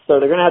Dallas, so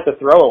they're going to have to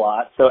throw a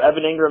lot. So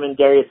Evan Ingram and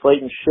Darius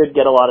Slayton should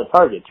get a lot of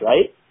targets,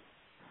 right?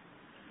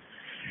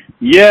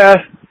 Yeah,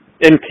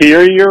 in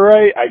theory, you're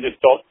right. I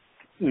just don't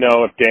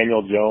know if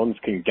Daniel Jones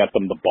can get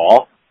them the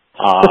ball.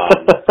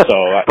 So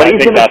I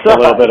think that's a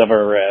little bit of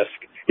a risk.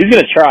 He's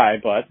going to try,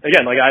 but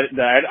again,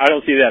 I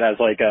don't see that as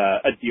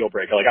a deal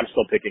breaker. I'm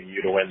still picking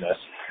you to win this.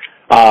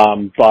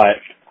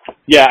 But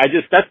yeah,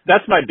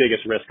 that's my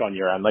biggest risk on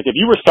your end. If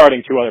you were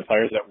starting 2 other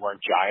players that weren't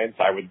Giants,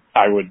 I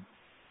would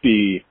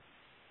be,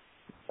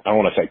 I don't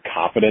want to say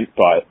confident,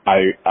 but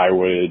I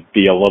would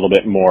be a little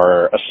bit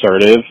more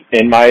assertive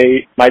in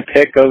my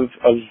pick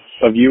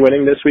of you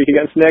winning this week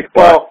against Nick.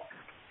 But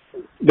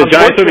the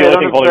Giants would be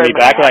holding me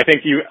back, and I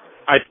think you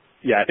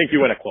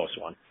win a close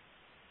one.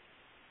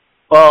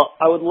 Well,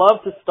 I would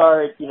love to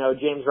start,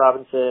 James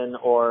Robinson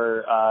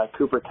or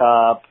Cooper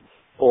Kupp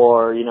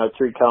or,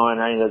 Tariq Cohen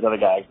or any of those other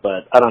guys,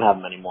 but I don't have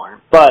them anymore.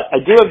 But I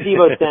do have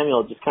Deebo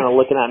Samuel just kind of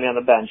looking at me on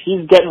the bench.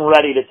 He's getting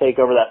ready to take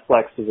over that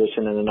flex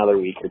position in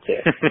another week or 2.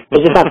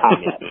 It's just not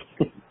time yet.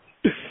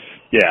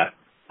 Yeah.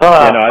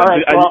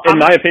 Right, in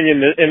my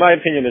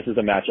opinion, this is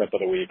the matchup of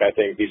the week. I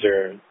think these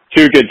are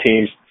 2 good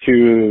teams,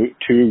 two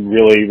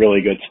really,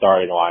 really good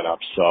starting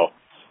lineups. So,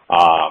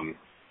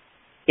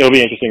 it'll be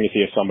interesting to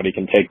see if somebody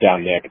can take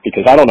down Nick,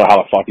 because I don't know how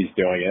the fuck he's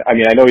doing it. I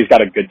mean, I know he's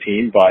got a good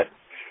team, but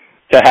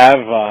to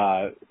have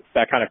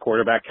that kind of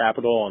quarterback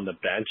capital on the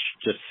bench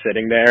just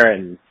sitting there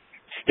and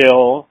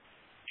still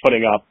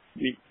putting up,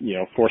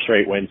 4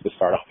 straight wins to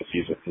start off the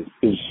season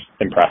is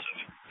impressive,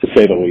 to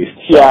say the least.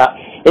 So yeah.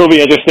 It'll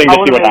be interesting to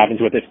see what happens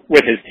with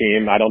his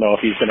team. I don't know if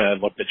he's going to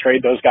look to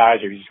trade those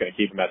guys or he's just going to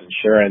keep them as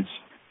insurance.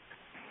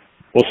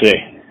 We'll see.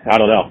 I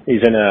don't know.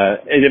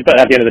 But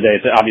at the end of the day,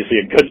 it's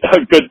obviously a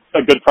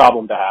good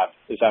problem to have,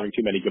 is having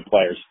too many good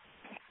players.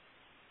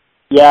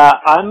 Yeah,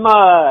 I'm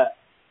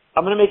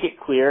going to make it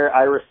clear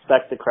I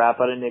respect the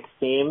crap out of Nick's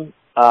team.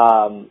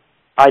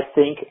 I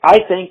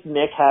think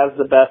Nick has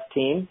the best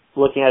team,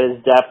 looking at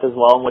his depth as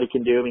well and what he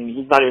can do. I mean,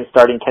 he's not even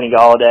starting Kenny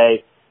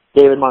Golladay,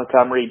 David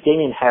Montgomery.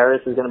 Damian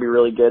Harris is going to be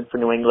really good for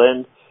New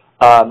England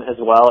as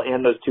well,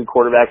 and those 2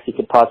 quarterbacks he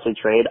could possibly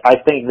trade. I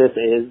think this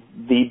is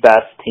the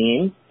best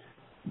team,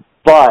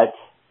 but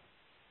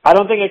I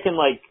don't think I can,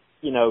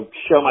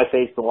 show my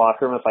face in the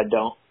locker room if I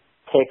don't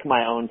pick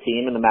my own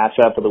team in the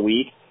matchup of the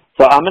week.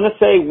 So I'm going to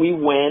say we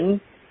win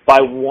by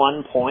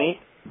 1 point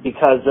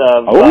because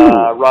of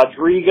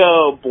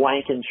Rodrigo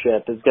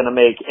Blankenship is going to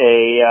make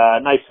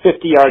a nice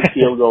 50-yard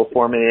field goal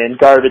for me in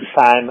garbage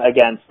time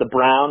against the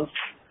Browns,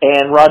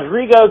 and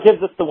Rodrigo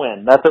gives us the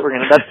win. That's what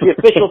that's the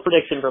official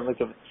prediction from the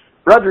committee.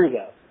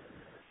 Rodrigo.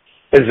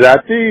 Is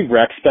that the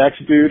Rex Specs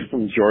dude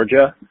from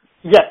Georgia?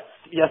 Yes,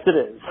 it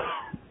is.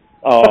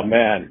 Oh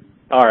man!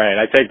 All right,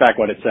 I take back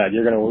what it said.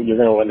 You're gonna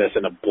win this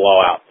in a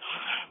blowout.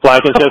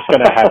 Blankenship's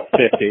gonna have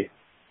 50.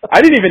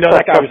 I didn't even know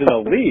that guy was in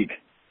the league.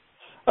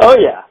 Oh,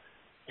 yeah.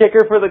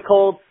 Kicker for the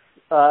Colts.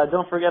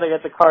 Don't forget I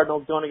got the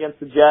Cardinals going against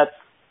the Jets.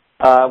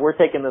 We're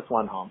taking this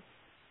one home.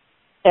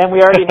 And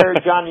we already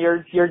heard, John,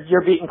 you're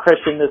beating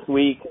Christian this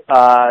week.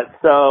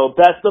 So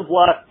best of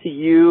luck to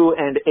you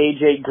and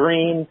AJ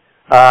Green.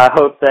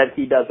 Hope that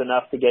he does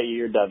enough to get you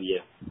your W.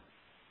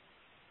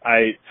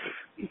 I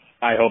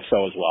hope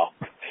so as well.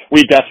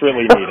 We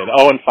desperately need it.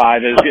 0-5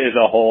 is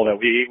a hole that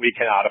we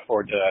cannot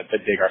afford to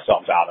dig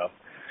ourselves out of.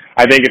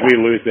 I think if we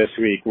lose this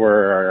week,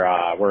 we're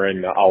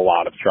in a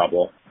lot of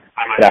trouble.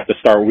 I might have to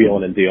start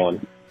wheeling and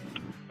dealing.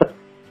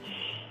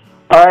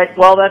 All right,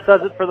 well, that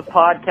does it for the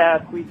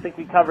podcast. We think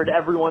we covered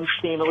everyone's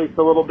team at least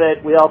a little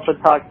bit. We also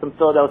talked some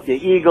Philadelphia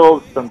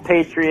Eagles, some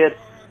Patriots,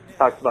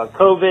 talked about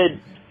COVID.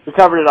 We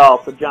covered it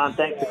all. So, John,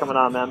 thanks for coming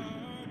on, man.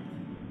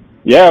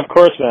 Yeah, of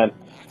course, man.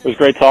 It was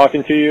great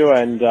talking to you,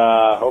 and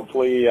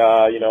hopefully,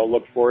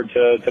 look forward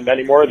to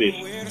many more of these.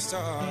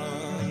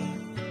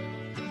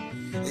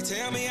 They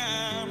tell me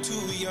I'm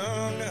too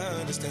young to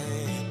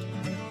understand.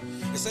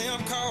 They say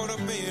I'm caught up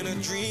in a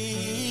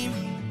dream.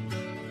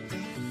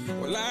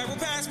 Well, life will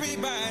pass me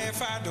by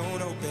if I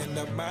don't open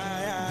up my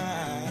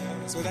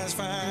eyes. So that's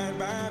fine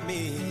by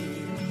me.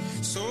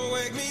 So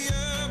wake me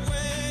up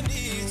when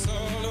it's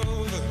all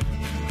over.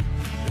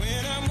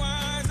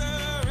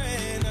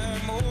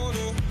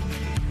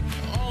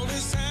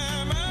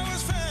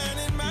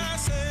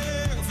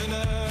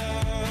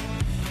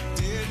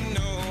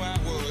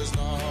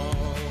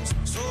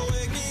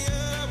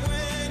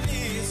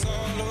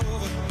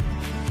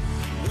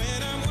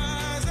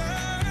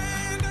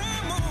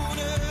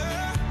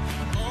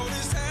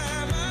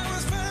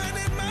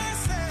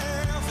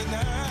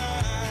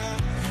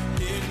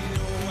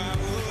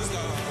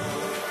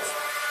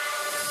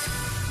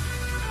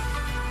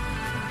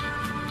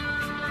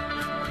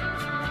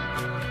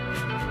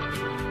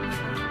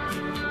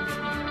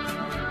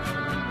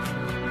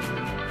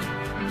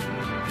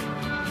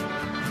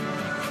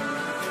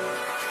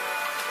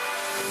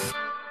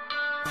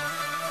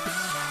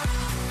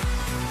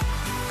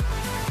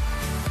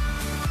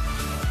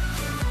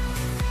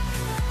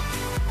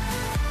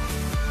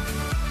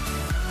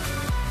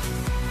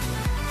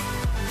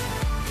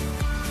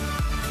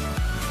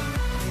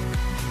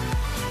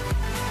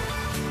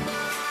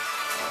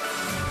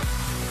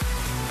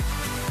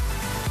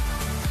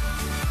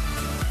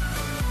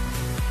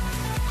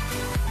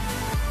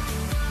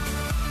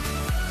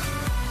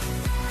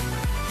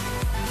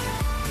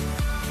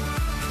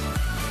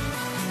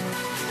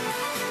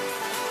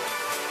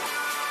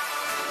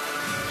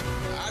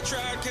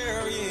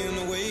 carrying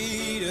the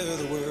weight of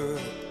the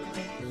world,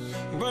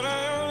 but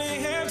I only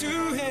have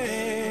 2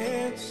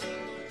 hands.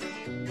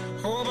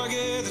 Hope I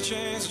get the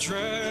chance to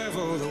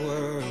travel the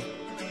world,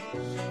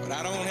 but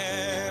I don't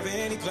have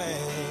any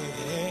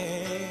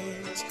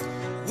plans.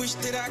 Wish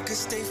that I could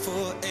stay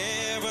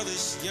forever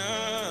this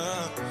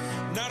young,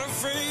 not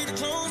afraid to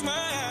close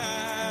my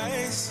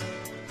eyes.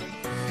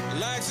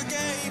 Life's a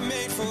game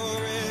made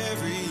for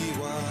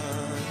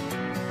everyone,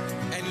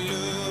 and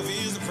love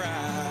is the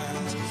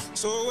prize.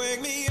 So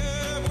wake me